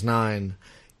Space Nine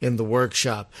in the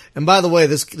workshop. And by the way,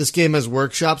 this game has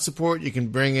workshop support. You can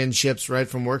bring in ships right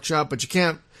from workshop, but you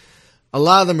can't, a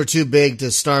lot of them are too big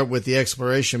to start with the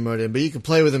exploration mode in, but you can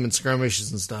play with them in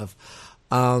skirmishes and stuff.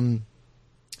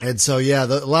 And so, yeah, a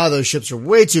lot of those ships are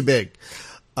way too big.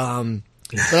 But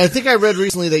I think I read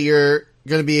recently that you're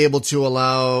going to be able to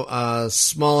allow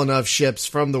small enough ships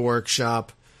from the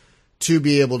workshop to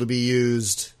be able to be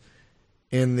used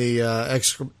in the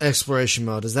exploration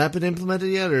mode. Has that been implemented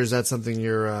yet, or is that something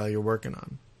you're working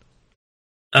on?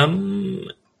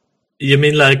 You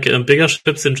mean like bigger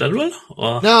ships in general?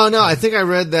 Or? No. I think I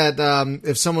read that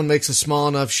if someone makes a small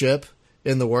enough ship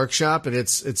in the workshop and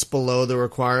it's below the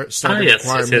requirement. Yes.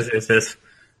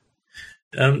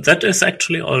 That is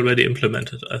actually already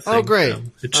implemented, I think. Oh, great.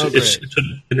 It should have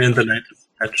been in the latest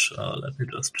patch. Let me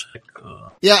just check.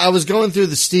 Yeah, I was going through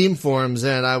the Steam forums,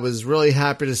 and I was really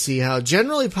happy to see how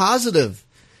generally positive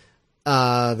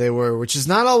they were, which is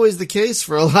not always the case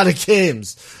for a lot of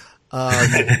games.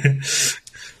 But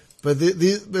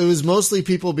it was mostly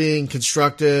people being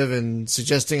constructive and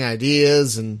suggesting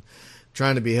ideas and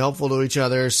trying to be helpful to each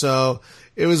other. So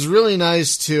it was really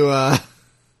nice to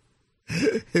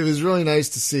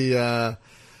see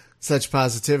such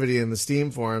positivity in the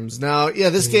Steam forums. Now, yeah,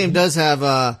 this game does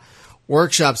have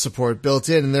workshop support built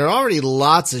in, and there are already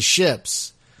lots of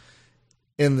ships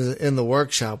in the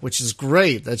workshop, which is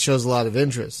great. That shows a lot of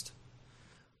interest,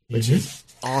 which is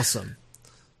awesome.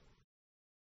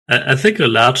 I think a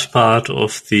large part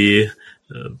of the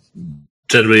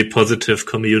generally positive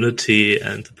community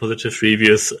and the positive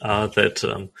reviews are that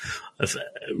I've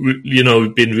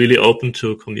been really open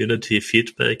to community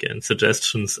feedback and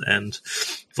suggestions, and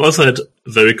we've also had a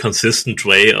very consistent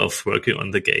way of working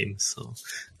on the game. So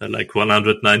there are like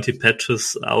 190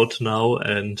 patches out now,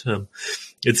 and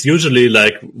it's usually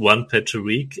like one patch a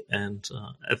week, and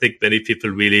I think many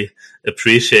people really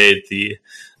appreciate the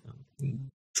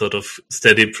sort of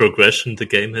steady progression the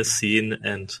game has seen,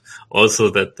 and also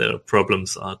that their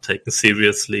problems are taken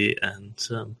seriously, and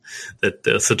that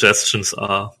their suggestions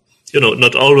are,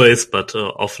 not always, but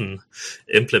often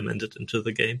implemented into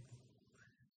the game.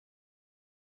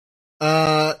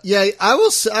 Yeah, I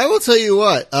will tell you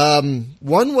what,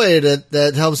 one way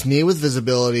that helps me with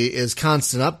visibility is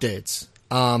constant updates.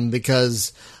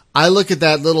 Because I look at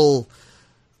that little,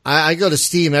 I go to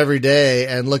Steam every day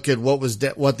and look at what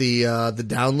the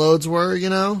downloads were,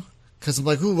 cause I'm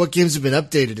like, ooh, what games have been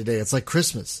updated today? It's like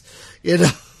Christmas, like,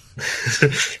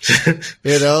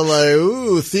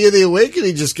 ooh, Thea the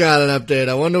Awakening just got an update.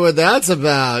 I wonder what that's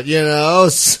about,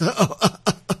 so,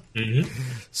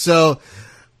 so,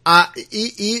 I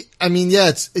mean,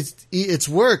 yeah, it's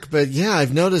work, but yeah,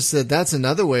 I've noticed that that's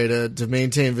another way to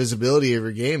maintain visibility of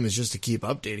your game is just to keep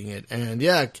updating it. And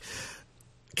yeah,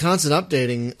 constant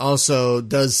updating also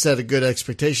does set a good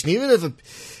expectation.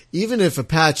 Even if a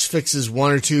patch fixes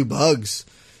one or two bugs,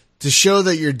 to show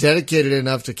that you're dedicated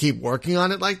enough to keep working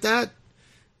on it like that,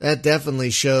 that definitely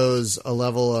shows a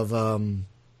level of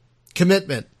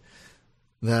commitment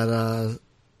that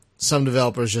some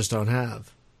developers just don't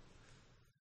have.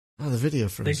 Oh, the video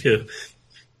for Thank you.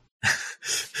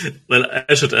 Well,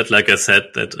 I should add, like I said,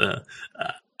 that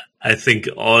I think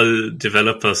all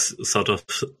developers sort of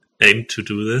aim to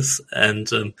do this,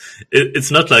 and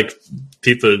it's not like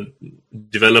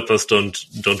developers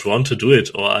don't want to do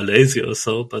it or are lazy or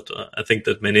so, but I think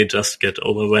that many just get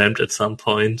overwhelmed at some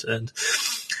point, and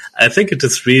I think it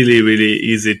is really, really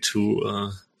easy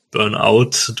to burn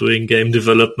out doing game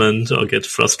development or get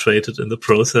frustrated in the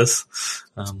process.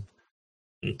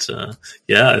 And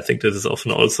yeah, I think that is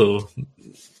often also,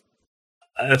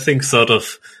 I think, sort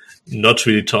of not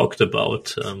really talked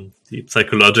about, the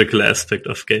psychological aspect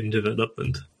of game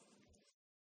development.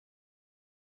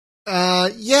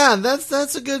 Yeah,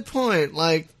 that's a good point.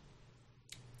 Like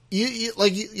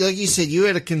like you said, you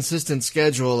had a consistent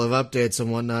schedule of updates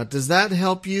and whatnot. Does that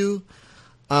help you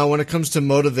when it comes to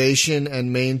motivation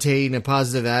and maintaining a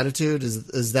positive attitude?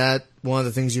 Is that one of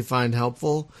the things you find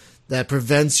helpful that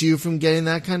prevents you from getting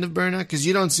that kind of burnout? Because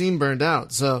you don't seem burned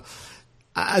out. So,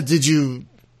 did you?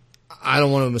 I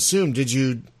don't want to assume. Did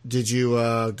you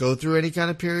go through any kind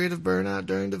of period of burnout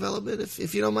during development?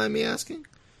 If you don't mind me asking.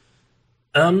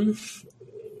 Yeah,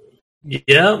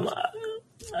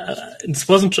 it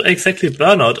wasn't exactly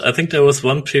burnout. I think there was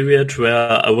one period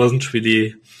where I wasn't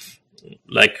really,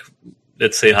 like,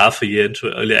 let's say half a year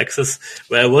into early access,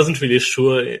 where I wasn't really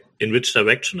sure in which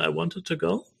direction I wanted to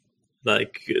go.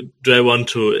 Like, do I want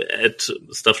to add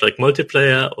stuff like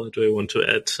multiplayer, or do I want to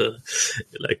add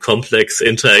like complex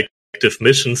interactive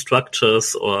mission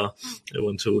structures, or I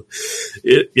want to,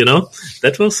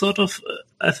 that was sort of,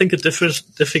 I think, a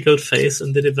difficult phase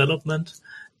in the development.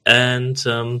 And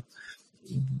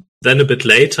then a bit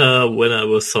later, when I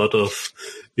was sort of,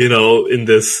 in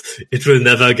this, it will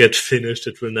never get finished,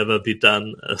 it will never be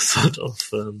done, sort of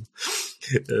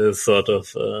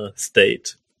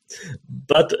state.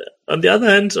 But on the other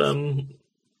hand,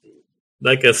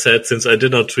 like I said, since I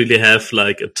did not really have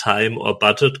like a time or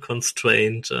budget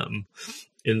constraint,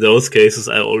 in those cases,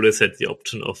 I always had the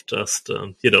option of just,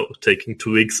 taking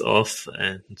 2 weeks off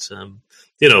and,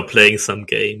 playing some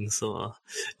games or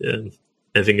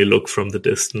having a look from the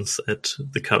distance at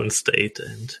the current state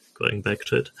and going back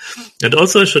to it. And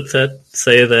also I should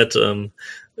say that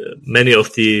many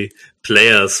of the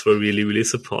players were really, really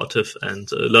supportive,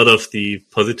 and a lot of the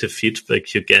positive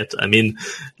feedback you get. I mean,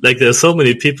 like, there are so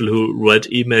many people who write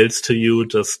emails to you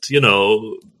just,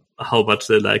 how much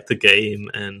they like the game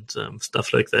and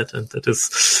stuff like that. And that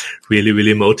is really,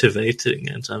 really motivating.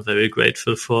 And I'm very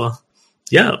grateful for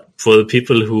the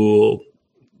people who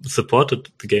supported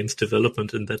the game's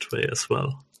development in that way as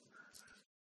well.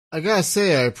 I gotta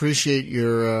say, I appreciate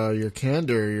your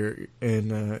candor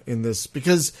in this,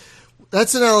 because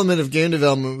that's an element of game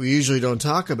development we usually don't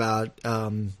talk about.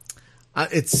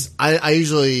 I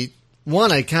usually,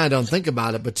 one, I kind of don't think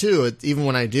about it, but two, even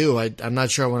when I do, I'm not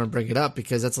sure I want to bring it up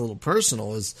because that's a little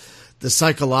personal, is the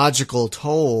psychological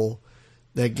toll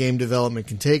that game development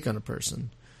can take on a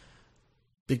person.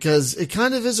 Because it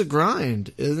kind of is a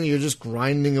grind, isn't it? You're just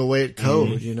grinding away at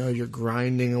code, you're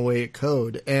grinding away at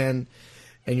code, and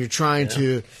you're trying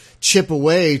to chip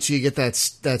away till you get that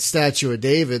statue of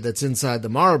David that's inside the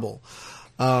marble.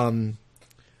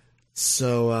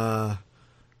 So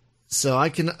I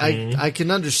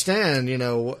can understand,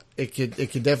 it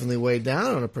could definitely weigh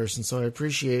down on a person. So I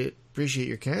appreciate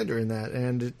your candor in that.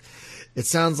 And it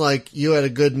sounds like you had a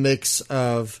good mix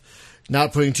of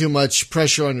not putting too much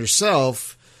pressure on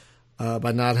yourself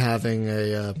by not having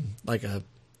a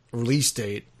release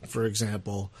date, for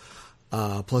example,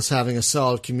 plus having a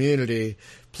solid community,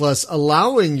 plus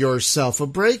allowing yourself a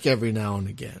break every now and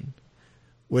again,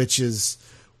 which is,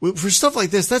 for stuff like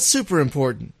this, that's super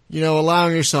important.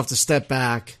 Allowing yourself to step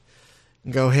back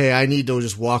and go, hey, I need to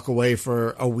just walk away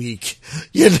for a week,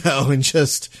 and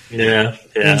just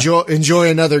enjoy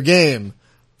another game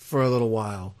for a little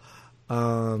while.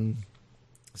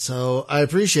 So I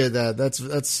appreciate that.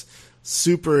 That's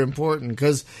super important,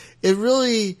 because it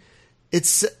really,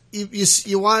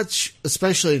 you watch,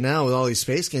 especially now with all these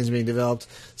space games being developed,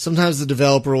 sometimes the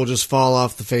developer will just fall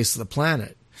off the face of the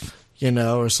planet,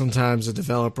 or sometimes the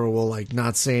developer will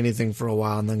not say anything for a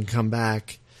while and then come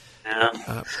back,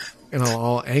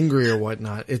 all angry or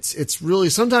whatnot. It's really,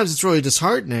 sometimes it's really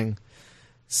disheartening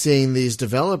seeing these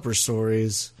developer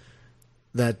stories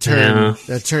that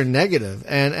turn negative.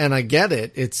 And I get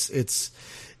it. It's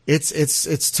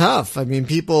tough. I mean,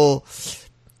 people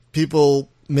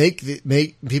make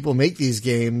these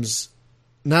games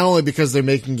not only because they're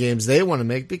making games they want to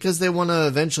make, because they want to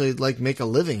eventually make a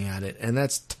living at it, and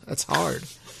that's hard.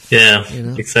 Yeah,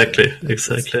 exactly.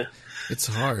 It's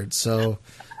hard. So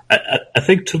I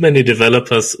think too many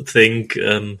developers think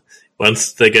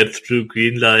once they get through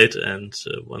Greenlight and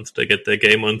once they get their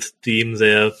game on Steam,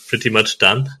 they are pretty much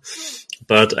done.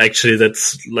 But actually,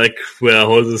 that's where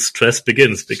all the stress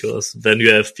begins, because then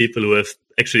you have people who have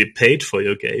actually paid for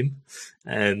your game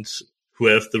and who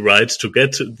have the right to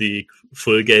get the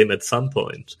full game at some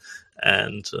point.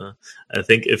 And I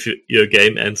think if your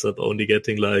game ends up only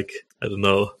getting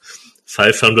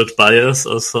 500 buyers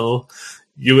or so,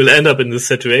 you will end up in this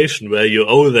situation where you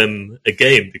owe them a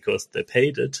game because they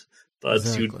paid it, but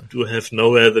exactly. You do have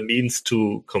nowhere the means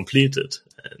to complete it.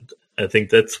 And I think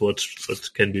that's what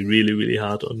can be really, really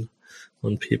hard on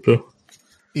people.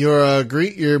 Your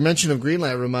mention of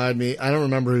Greenlight reminded me, I don't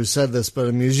remember who said this, but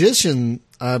a musician,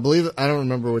 I don't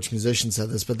remember which musician said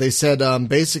this, but they said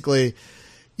basically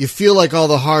you feel like all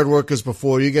the hard work is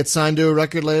before you get signed to a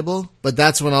record label, but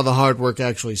that's when all the hard work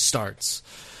actually starts.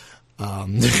 Yeah.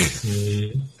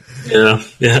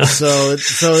 So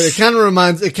it kind of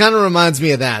reminds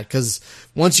me of that, because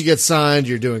once you get signed,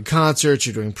 you're doing concerts,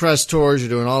 you're doing press tours, you're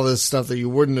doing all this stuff that you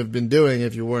wouldn't have been doing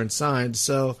if you weren't signed.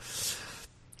 So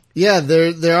yeah,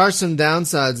 there are some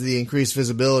downsides to the increased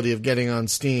visibility of getting on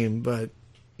Steam, but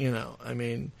I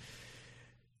mean,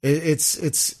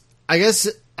 it's I guess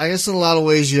in a lot of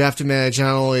ways you have to manage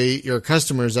not only your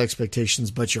customers'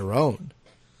 expectations but your own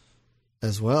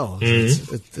as well.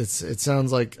 Mm-hmm. It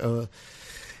sounds like a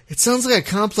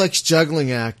complex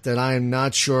juggling act that I am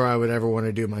not sure I would ever want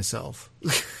to do myself.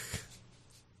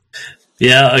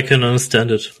 Yeah, I can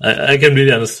understand it. I can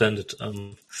really understand it.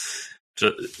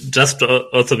 Just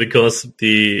also because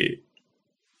the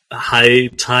high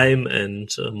time and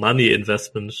money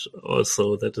investment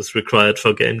also that is required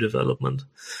for game development,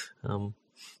 and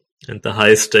the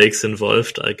high stakes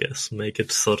involved, I guess, can make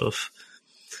it sort of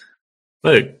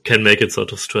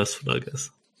stressful, I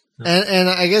guess. And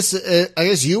I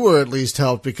guess you were at least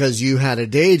helped because you had a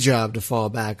day job to fall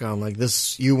back on. Like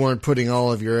this, you weren't putting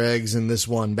all of your eggs in this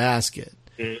one basket.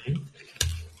 Mm-hmm.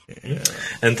 Yeah.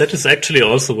 And that is actually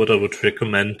also what I would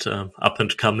recommend up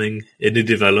and coming indie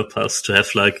developers to have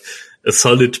a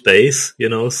solid base,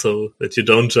 so that you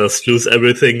don't just lose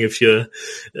everything if your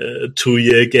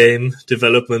 2-year game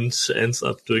development ends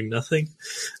up doing nothing.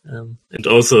 And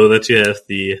also that you have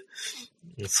the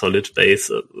solid base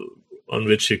on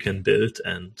which you can build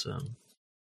and,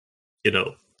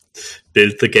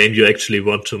 build the game you actually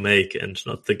want to make and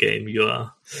not the game you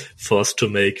are forced to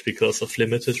make because of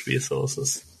limited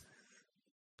resources.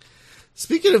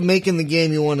 Speaking of making the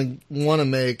game you want to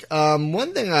make,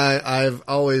 one thing I've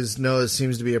always noticed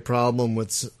seems to be a problem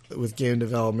with game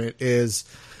development is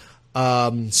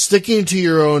sticking to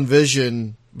your own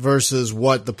vision versus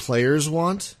what the players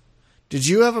want. Did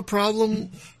you have a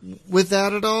problem with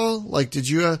that at all? Did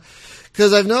you?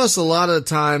 Because I've noticed a lot of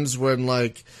times when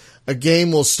a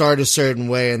game will start a certain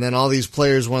way and then all these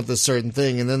players want this certain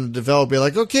thing, and then the developer will be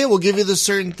like, okay, we'll give you this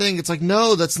certain thing. It's like,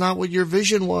 no, that's not what your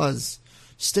vision was.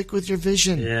 Stick with your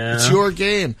vision. Yeah. It's your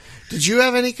game. Did you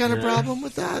have any kind of problem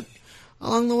with that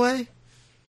along the way?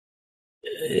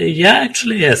 Yeah,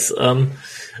 actually, yes.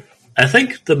 I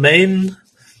think the main,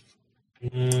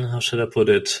 how should I put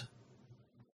it?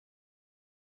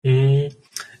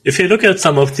 If you look at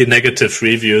some of the negative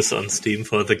reviews on Steam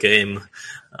for the game,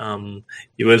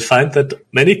 you will find that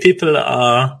many people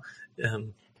are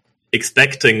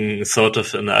expecting sort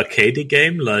of an arcade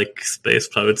game like Space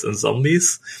Pirates and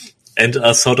Zombies, and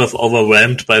are sort of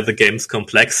overwhelmed by the game's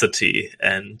complexity.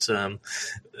 And so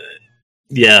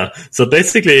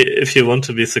basically, if you want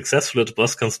to be successful at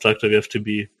BossConstructor, you have to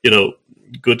be,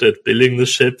 good at building the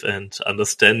ship and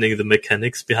understanding the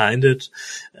mechanics behind it,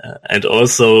 and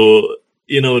also,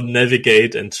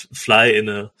 navigate and fly in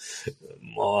a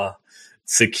more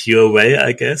secure way,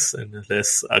 I guess, in a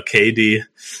less arcadey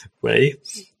way.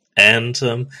 And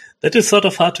that is sort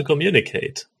of hard to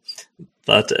communicate.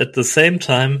 But at the same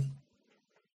time,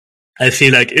 I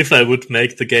feel like if I would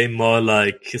make the game more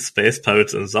like Space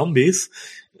Pirates and Zombies,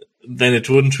 then it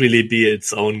wouldn't really be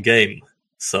its own game.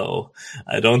 So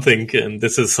I don't think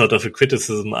this is sort of a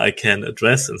criticism I can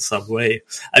address in some way.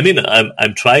 I mean,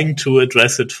 I'm trying to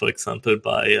address it, for example,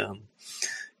 by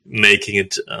making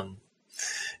it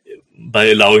by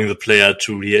allowing the player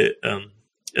to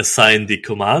assign the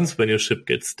commands when your ship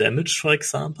gets damaged, for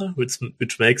example,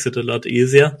 which makes it a lot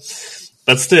easier.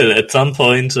 But still, at some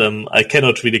point, I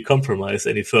cannot really compromise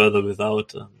any further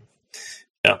without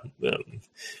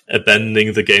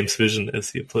abandoning the game's vision,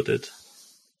 as you put it.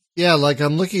 Yeah, like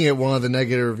I'm looking at one of the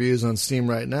negative reviews on Steam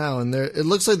right now, and it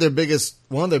looks like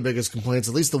one of their biggest complaints,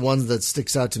 at least the ones that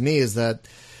sticks out to me, is that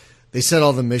they said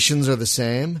all the missions are the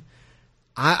same.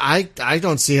 I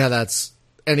don't see how that's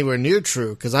anywhere near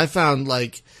true, because I found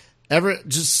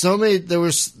just so many. There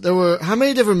were how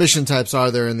many different mission types are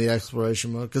there in the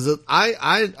exploration mode? Because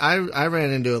I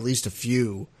ran into at least a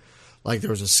few. Like there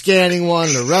was a scanning one,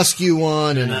 and a rescue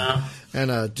one, and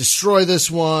a destroy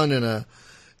this one,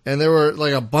 and there were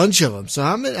like a bunch of them. So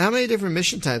how many different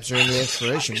mission types are in the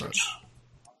exploration mode?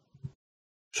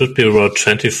 Should be about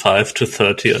 25 to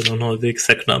 30. I don't know the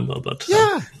exact number, but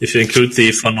if you include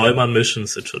the von Neumann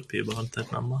missions, it should be about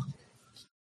that number.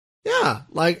 Yeah,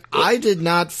 I did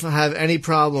not have any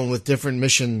problem with different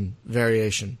mission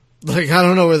variation. I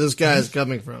don't know where this guy is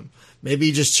coming from. Maybe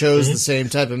he just chose the same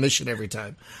type of mission every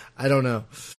time. I don't know.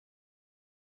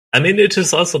 I mean, it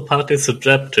is also partly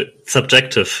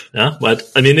subjective, yeah.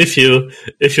 But I mean, if you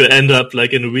end up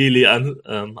in a really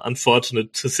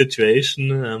unfortunate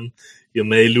situation, you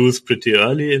may lose pretty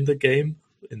early in the game,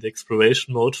 in the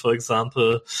exploration mode, for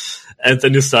example, and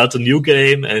then you start a new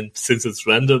game, and since it's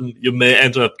random, you may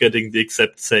end up getting the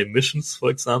exact same missions, for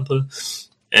example.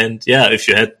 And if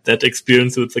you had that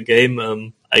experience with the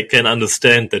game, I can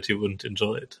understand that you wouldn't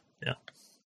enjoy it. Yeah.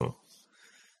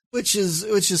 Which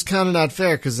is kind of not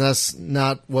fair, because that's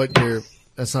not what your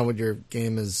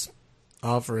game is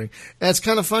offering. And it's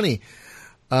kind of funny,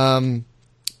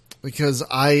 because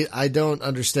I don't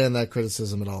understand that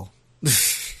criticism at all.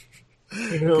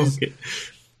 Because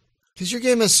your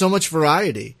game has so much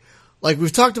variety.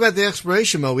 We've talked about the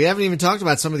exploration mode, we haven't even talked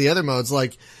about some of the other modes.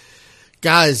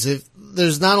 Guys, if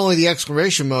there's not only the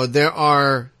exploration mode, there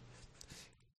are.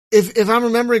 If I'm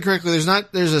remembering correctly,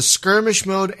 there's a skirmish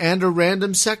mode and a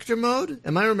random sector mode.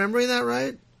 Am I remembering that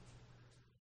right?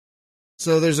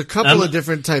 So there's a couple of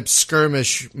different types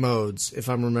skirmish modes, if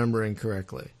I'm remembering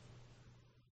correctly.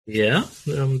 Yeah,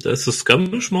 there's a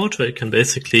skirmish mode where you can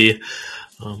basically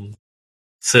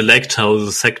select how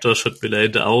the sector should be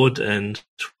laid out and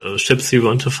ships you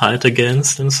want to fight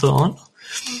against and so on.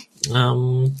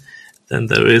 Then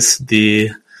there is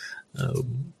the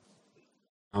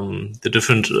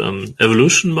different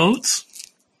evolution modes,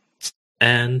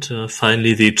 and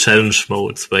finally the challenge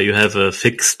modes, where you have a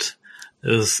fixed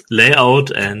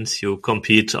layout and you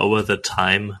compete over the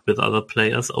time with other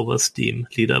players over Steam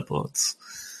leaderboards.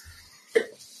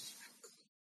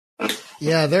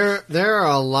 Yeah, there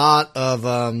are a lot of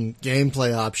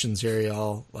gameplay options here,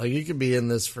 y'all. You could be in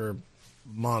this for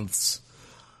months.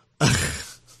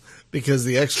 Because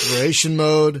the exploration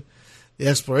mode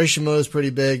is pretty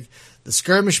big. The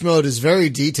skirmish mode is very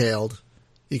detailed.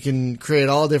 You can create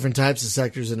all different types of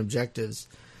sectors and objectives.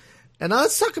 And now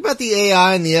let's talk about the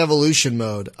AI and the evolution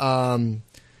mode,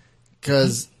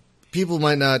 because people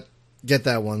might not get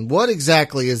that one. What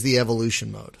exactly is the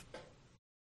evolution mode?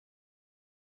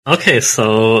 Okay,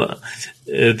 so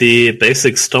the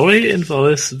basic story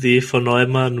involves the von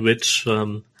Neumann, which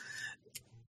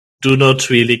do not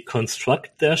really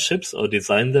construct their ships or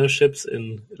design their ships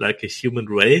in a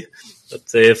human way, but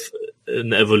they have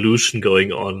an evolution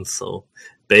going on. So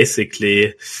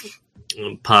basically,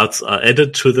 parts are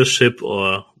added to the ship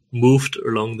or moved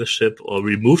along the ship or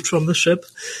removed from the ship,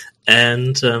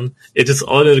 and it is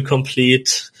all in a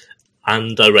complete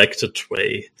undirected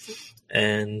way.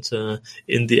 And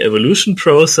in the evolution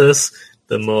process,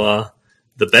 the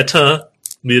better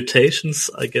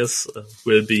mutations, I guess,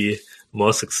 will be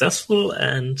more successful,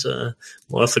 and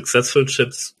more successful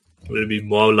ships will be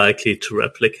more likely to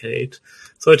replicate.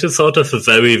 So it is sort of a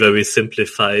very, very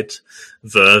simplified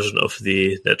version of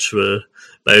the natural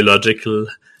biological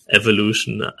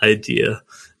evolution idea.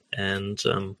 And,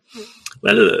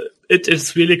 it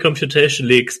is really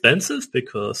computationally expensive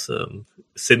because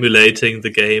simulating the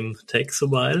game takes a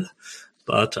while.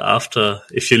 But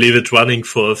if you leave it running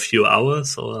for a few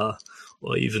hours or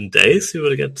even days, you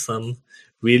will get some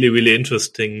really, really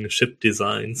interesting ship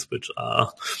designs, which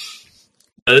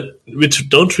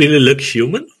don't really look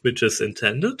human, which is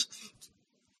intended,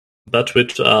 but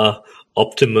which are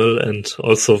optimal and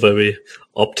also very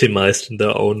optimized in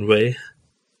their own way.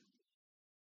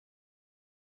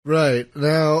 Right.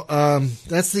 Now,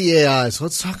 that's the AI. So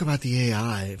let's talk about the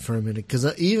AI for a minute, because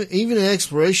even in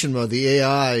exploration mode, the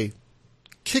AI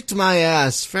kicked my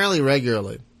ass fairly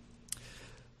regularly.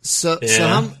 So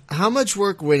how much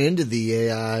work went into the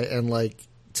AI and like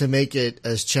to make it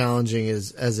as challenging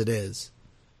as it is?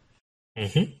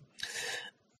 Mm-hmm.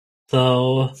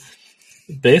 So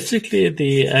basically,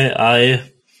 the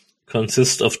AI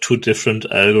consists of two different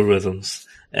algorithms,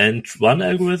 and one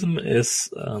algorithm is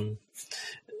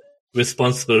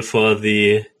responsible for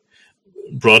the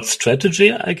broad strategy,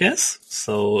 I guess.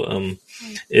 So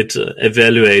it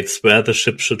evaluates where the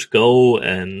ship should go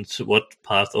and what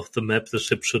part of the map the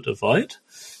ship should avoid.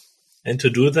 And to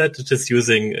do that, it is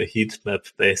using a heat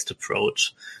map-based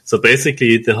approach. So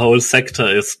basically, the whole sector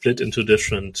is split into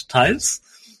different tiles.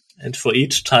 And for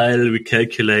each tile, we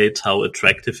calculate how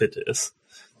attractive it is.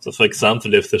 So for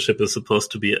example, if the ship is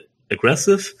supposed to be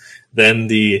aggressive, then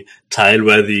the tile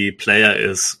where the player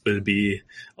is will be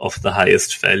of the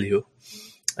highest value.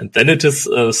 And then it is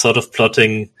sort of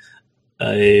plotting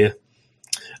a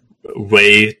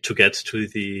way to get to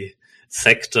the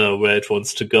sector where it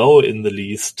wants to go in the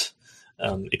least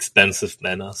expensive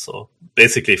manner. So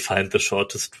basically find the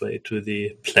shortest way to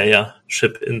the player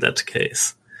ship in that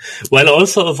case, while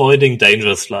also avoiding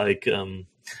dangers like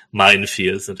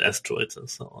minefields and asteroids and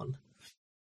so on.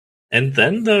 And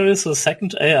then there is a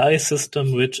second AI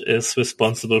system which is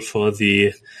responsible for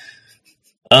the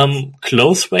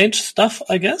close range stuff,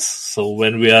 I guess. So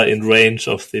when we are in range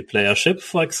of the player ship,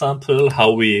 for example,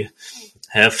 how we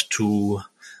have to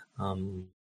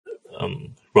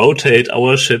rotate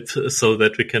our ship so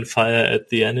that we can fire at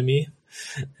the enemy,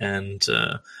 and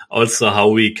also how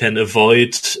we can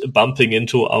avoid bumping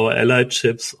into our allied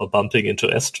ships or bumping into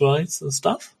asteroids and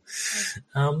stuff.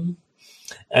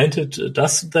 And it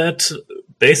does that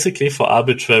basically for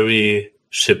arbitrary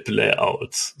ship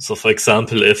layouts. So for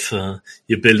example, if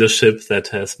you build a ship that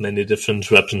has many different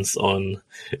weapons on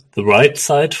the right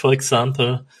side, for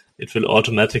example, it will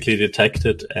automatically detect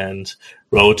it and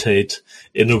rotate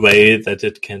in a way that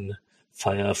it can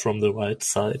fire from the right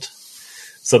side.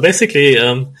 So basically,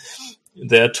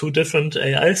 there are two different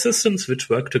AI systems which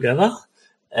work together,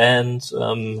 and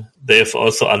they've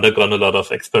also undergone a lot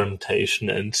of experimentation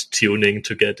and tuning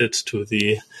to get it to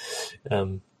the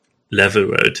level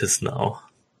where it is now.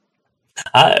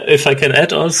 If I can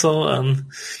add also,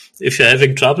 if you're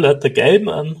having trouble at the game,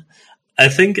 I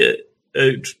think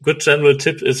a good general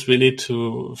tip is really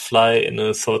to fly in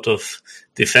a sort of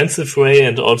defensive way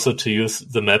and also to use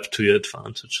the map to your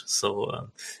advantage. So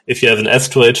if you have an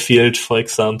asteroid field, for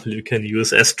example, you can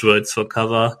use asteroids for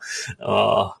cover,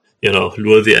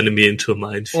 lure the enemy into a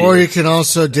minefield. Or you can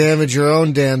also damage your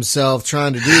own damn self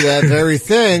trying to do that very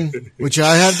thing, which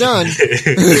I have done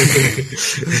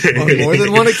on more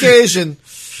than one occasion.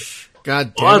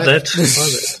 God damn it.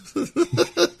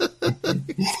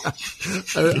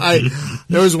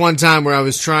 There was one time where I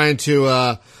was trying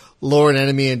to lure an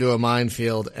enemy into a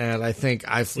minefield, and I think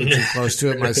I flew too close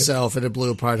to it myself, and it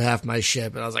blew apart half my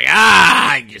ship. And I was like,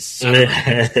 you son of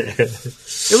a...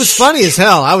 It was funny as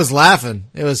hell. I was laughing.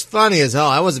 It was funny as hell.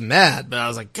 I wasn't mad, but I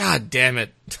was like, God damn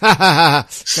it. God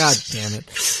damn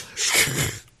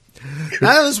it.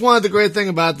 That was one of the great thing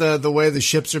about the way the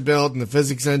ships are built and the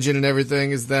physics engine and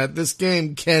everything is that this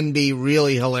game can be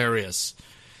really hilarious.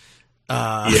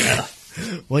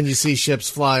 When you see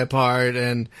ships fly apart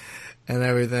and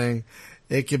everything,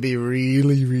 it can be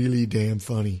really, really damn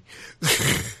funny.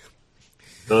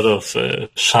 A lot of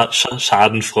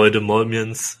Schadenfreude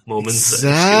moments.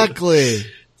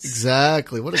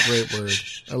 Exactly. What a great word.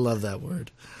 I love that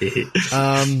word.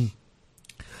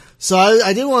 So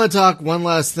I did want to talk, one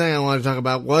last thing I wanted to talk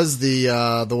about was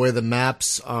the way the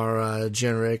maps are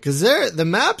generated. Because the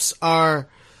maps are,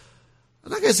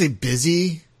 I'm not going to say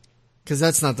busy, because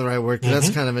that's not the right word, because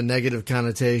that's kind of a negative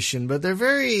connotation, but they're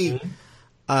very,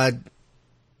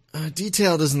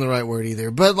 detailed isn't the right word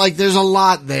either. But like there's a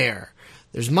lot there.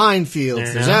 There's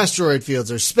minefields, there's asteroid fields,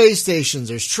 there's space stations,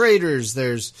 there's traders,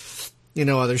 there's,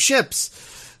 other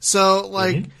ships. So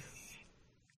like,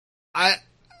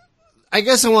 I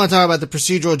guess I want to talk about the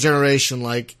procedural generation.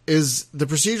 Like, is the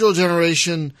procedural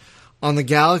generation on the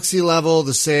galaxy level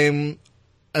the same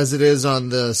as it is on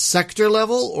the sector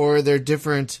level, or are there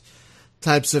different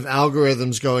types of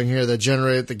algorithms going here that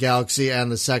generate the galaxy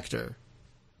and the sector?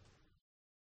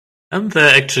 And there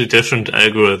are actually different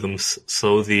algorithms,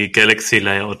 so the galaxy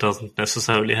layout doesn't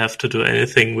necessarily have to do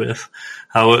anything with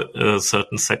how a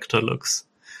certain sector looks.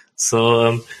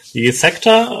 So the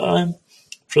sector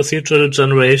procedural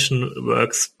generation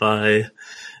works by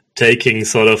taking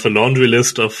sort of a laundry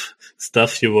list of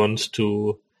stuff you want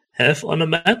to have on a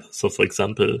map. So, for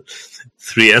example,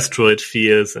 3 asteroid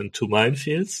fields and 2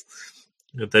 minefields.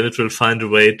 Then it will find a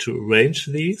way to arrange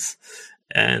these.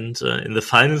 And in the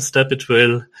final step, it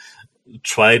will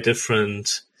try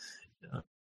different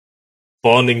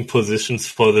spawning positions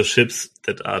for the ships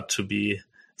that are to be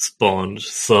spawned.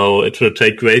 So it will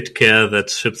take great care that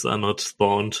ships are not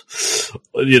spawned,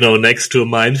 next to a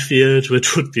minefield,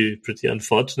 which would be pretty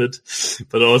unfortunate,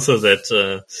 but also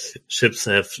that ships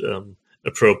have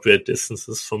appropriate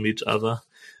distances from each other.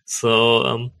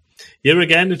 So here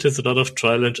again, it is a lot of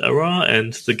trial and error,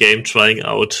 and the game trying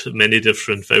out many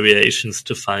different variations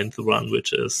to find the one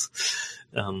which is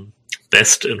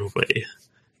best in a way.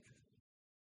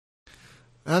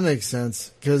 That makes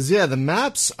sense. Because, the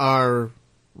maps are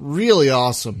really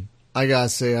awesome. I gotta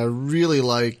say, I really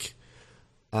like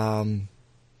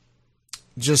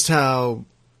just how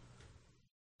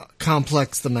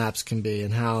complex the maps can be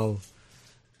and how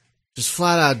just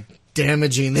flat out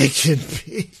damaging they can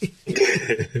be.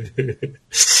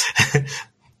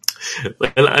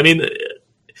 Well, I mean,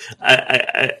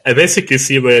 I basically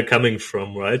see where you're coming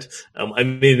from, right? I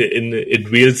mean, in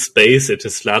real space, it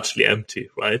is largely empty,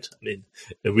 right? I mean,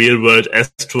 a real world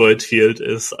asteroid field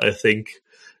is, I think,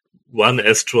 1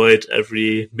 asteroid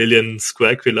every 1,000,000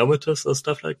 square kilometers or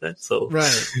stuff like that. So,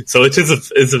 right. So it is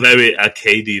a very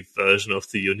arcadey version of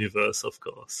the universe, of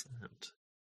course. And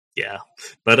yeah,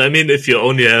 but I mean, if you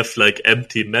only have like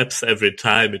empty maps every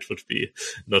time, it would be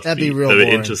that'd be real very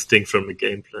boring. Interesting from a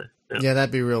gameplay. Yeah,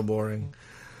 that'd be real boring.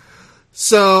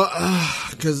 So,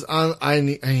 because I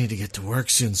need to get to work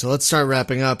soon, so let's start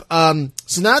wrapping up.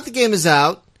 So now that the game is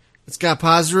out, it's got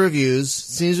positive reviews,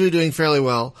 seems to be doing fairly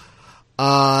well.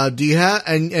 Do you have,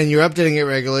 and you're updating it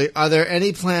regularly, are there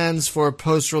any plans for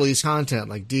post-release content,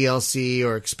 like DLC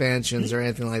or expansions or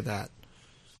anything like that?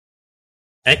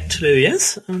 Actually,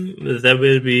 yes. There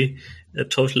will be a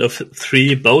total of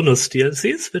 3 bonus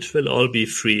DLCs, which will all be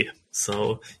free.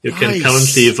 So you can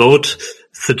currently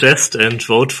suggest and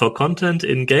vote for content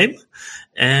in-game.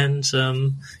 And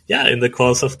in the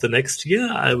course of the next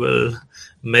year, I will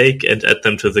make and add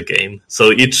them to the game.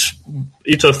 So each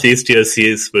of these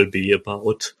DLCs will be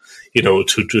about 2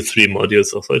 to 3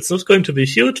 modules or so. It's not going to be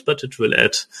huge, but it will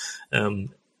add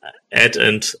and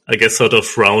I guess sort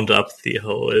of round up the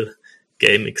whole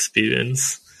game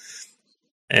experience.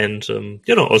 And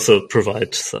also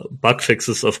provide some bug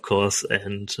fixes, of course,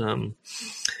 and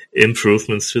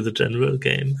improvements to the general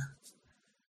game.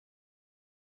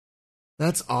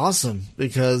 That's awesome,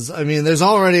 because I mean, there's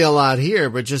already a lot here,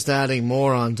 but just adding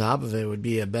more on top of it would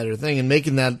be a better thing. And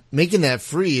making that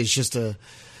free is just a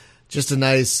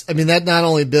nice. I mean, that not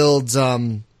only builds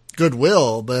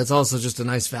goodwill, but it's also just a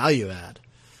nice value add.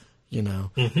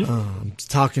 Mm-hmm. I'm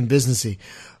talking businessy,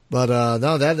 but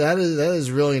no, that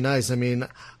is really nice. I mean,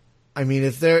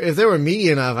 if there were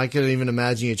media enough, I could even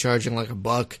imagine you charging like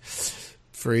 $1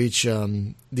 for each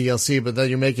DLC, but then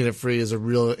you're making it free is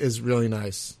really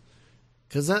nice.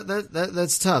 Because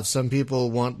that's tough. Some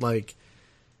people want, like,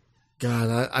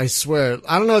 God, I swear,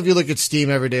 I don't know if you look at Steam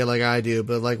every day like I do,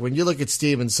 but like when you look at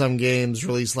Steam and some games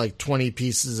release like 20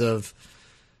 pieces of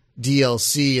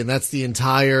DLC, and that's the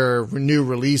entire new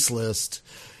release list.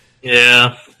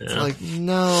 Yeah. It's like,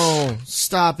 no,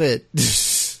 stop it.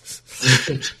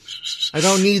 I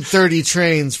don't need 30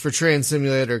 trains for Train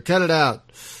Simulator. Cut it out.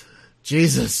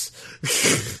 Jesus.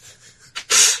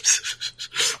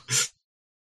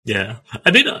 Yeah,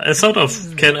 I mean, I sort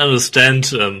of can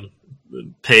understand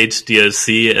paid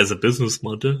DLC as a business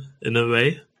model in a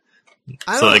way.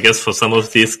 I guess for some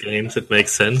of these games it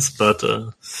makes sense, but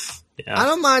yeah. I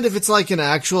don't mind if it's like an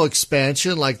actual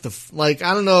expansion, like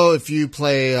I don't know if you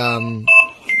play.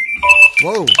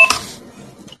 Whoa.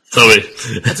 Sorry.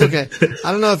 That's okay.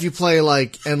 I don't know if you play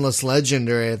like Endless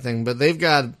Legend or anything, but they've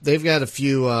got a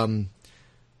few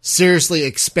seriously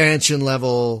expansion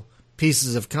level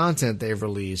pieces of content they've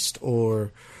released,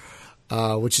 or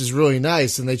which is really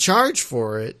nice, and they charge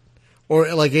for it.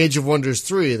 Or like Age of Wonders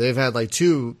 3, they've had like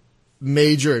 2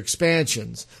 major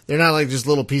expansions. They're not like just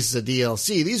little pieces of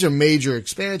DLC. These are major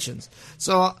expansions.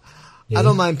 So I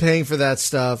don't mind paying for that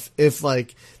stuff if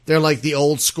like They're like the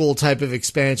old school type of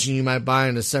expansion you might buy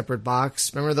in a separate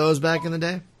box. Remember those back in the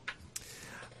day?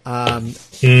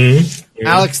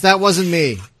 Alex, that wasn't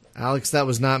me. Alex, that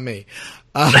was not me.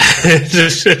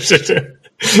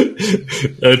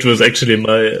 It was actually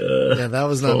my that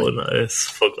was not phone. me. I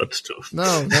forgot to.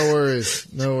 No worries.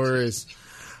 No worries.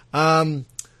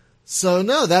 So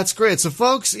no, that's great. So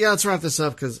folks, let's wrap this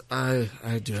up because I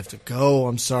do have to go.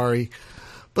 I'm sorry.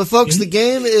 But folks, the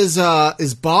game is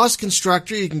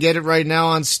BossConstructor. You can get it right now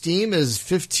on Steam. Is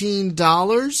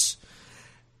 $15.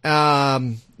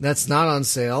 That's not on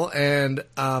sale. And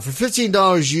for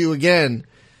 $15, you again,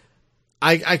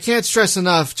 I can't stress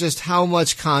enough just how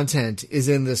much content is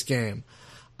in this game.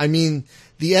 I mean,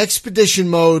 the expedition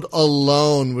mode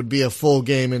alone would be a full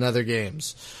game in other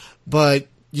games. But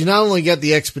you not only get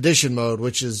the expedition mode,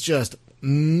 which is just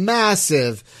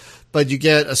massive, but you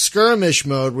get a skirmish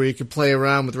mode where you can play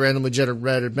around with randomly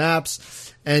generated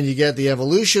maps, and you get the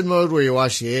evolution mode where you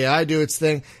watch the AI do its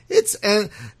thing. And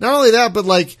not only that, but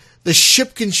like the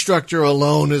ship constructor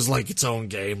alone is like its own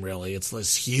game, really. It's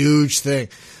this huge thing.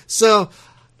 So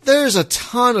there's a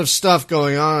ton of stuff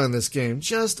going on in this game,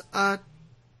 just a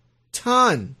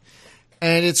ton.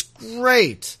 And it's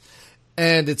great.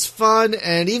 And it's fun.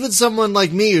 And even someone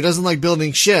like me who doesn't like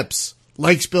building ships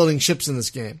likes building ships in this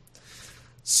game.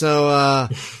 So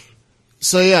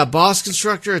yeah,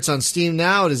 BossConstructor, it's on Steam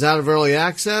now. It is out of early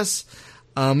access.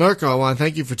 Mirko, I want to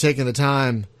thank you for taking the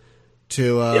time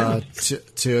to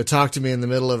talk to me in the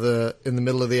middle of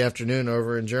the afternoon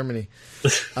over in Germany.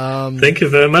 Thank you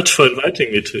very much for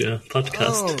inviting me to your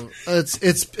podcast.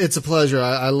 It's a pleasure.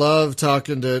 I love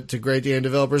talking to great game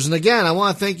developers. And again, I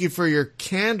want to thank you for your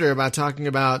candor about talking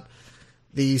about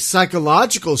the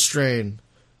psychological strain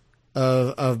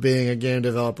of being a game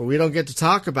developer. We don't get to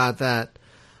talk about that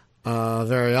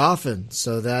very often,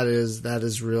 so that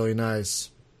is really nice.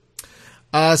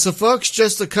 So folks,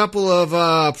 just a couple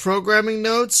of programming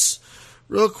notes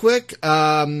real quick.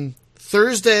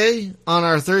 Thursday, on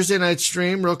our Thursday night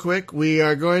stream, real quick, we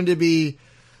are going to be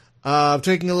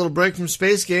taking a little break from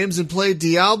space games and play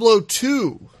Diablo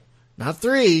 2. Not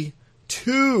 3,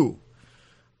 2.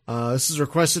 This is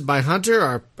requested by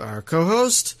Hunter, our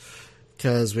co-host,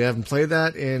 because we haven't played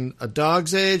that in a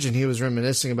dog's age, and he was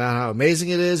reminiscing about how amazing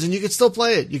it is. And you can still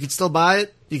play it. You can still buy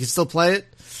it. You can still play it,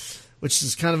 which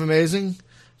is kind of amazing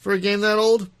for a game that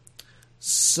old.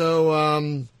 So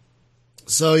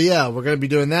yeah, we're going to be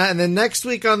doing that. And then next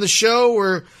week on the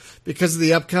show, because of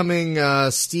the upcoming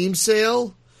Steam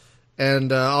sale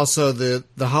and also the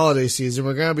holiday season,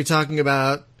 we're going to be talking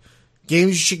about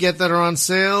games you should get that are on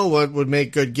sale, what would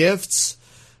make good gifts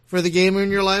for the gamer in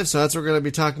your life. So that's what we're going to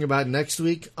be talking about next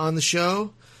week on the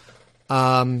show.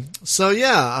 So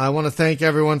yeah, I want to thank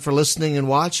everyone for listening and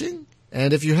watching.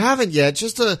 And if you haven't yet,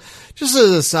 just as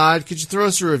an aside, could you throw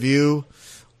us a review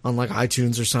on like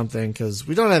iTunes or something? Because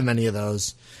we don't have many of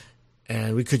those,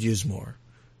 and we could use more.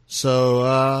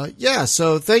 So yeah,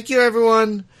 so thank you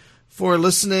everyone for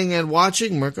listening and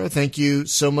watching. Mirko, thank you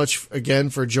so much again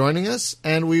for joining us,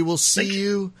 and we will see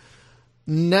you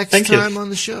next time on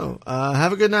the show.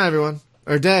 Have a good night, everyone,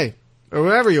 or day, or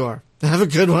wherever you are. Have a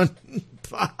good one.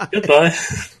 Bye. Goodbye.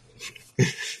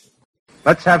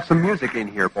 Let's have some music in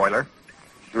here, Boiler.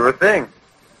 Sure thing.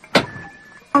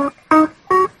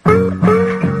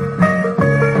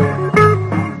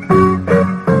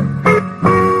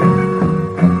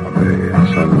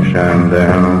 Sunshine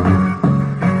down,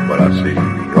 but I see the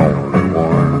only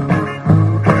one.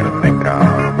 Trying to think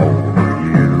I'm over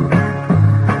you.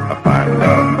 I find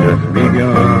I've just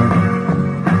begun.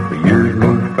 The years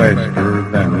move faster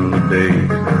than the days.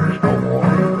 There's no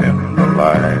warmth in the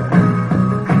light.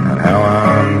 And how I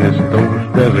miss those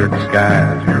desert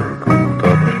skies. Your cool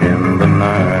touch in the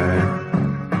night.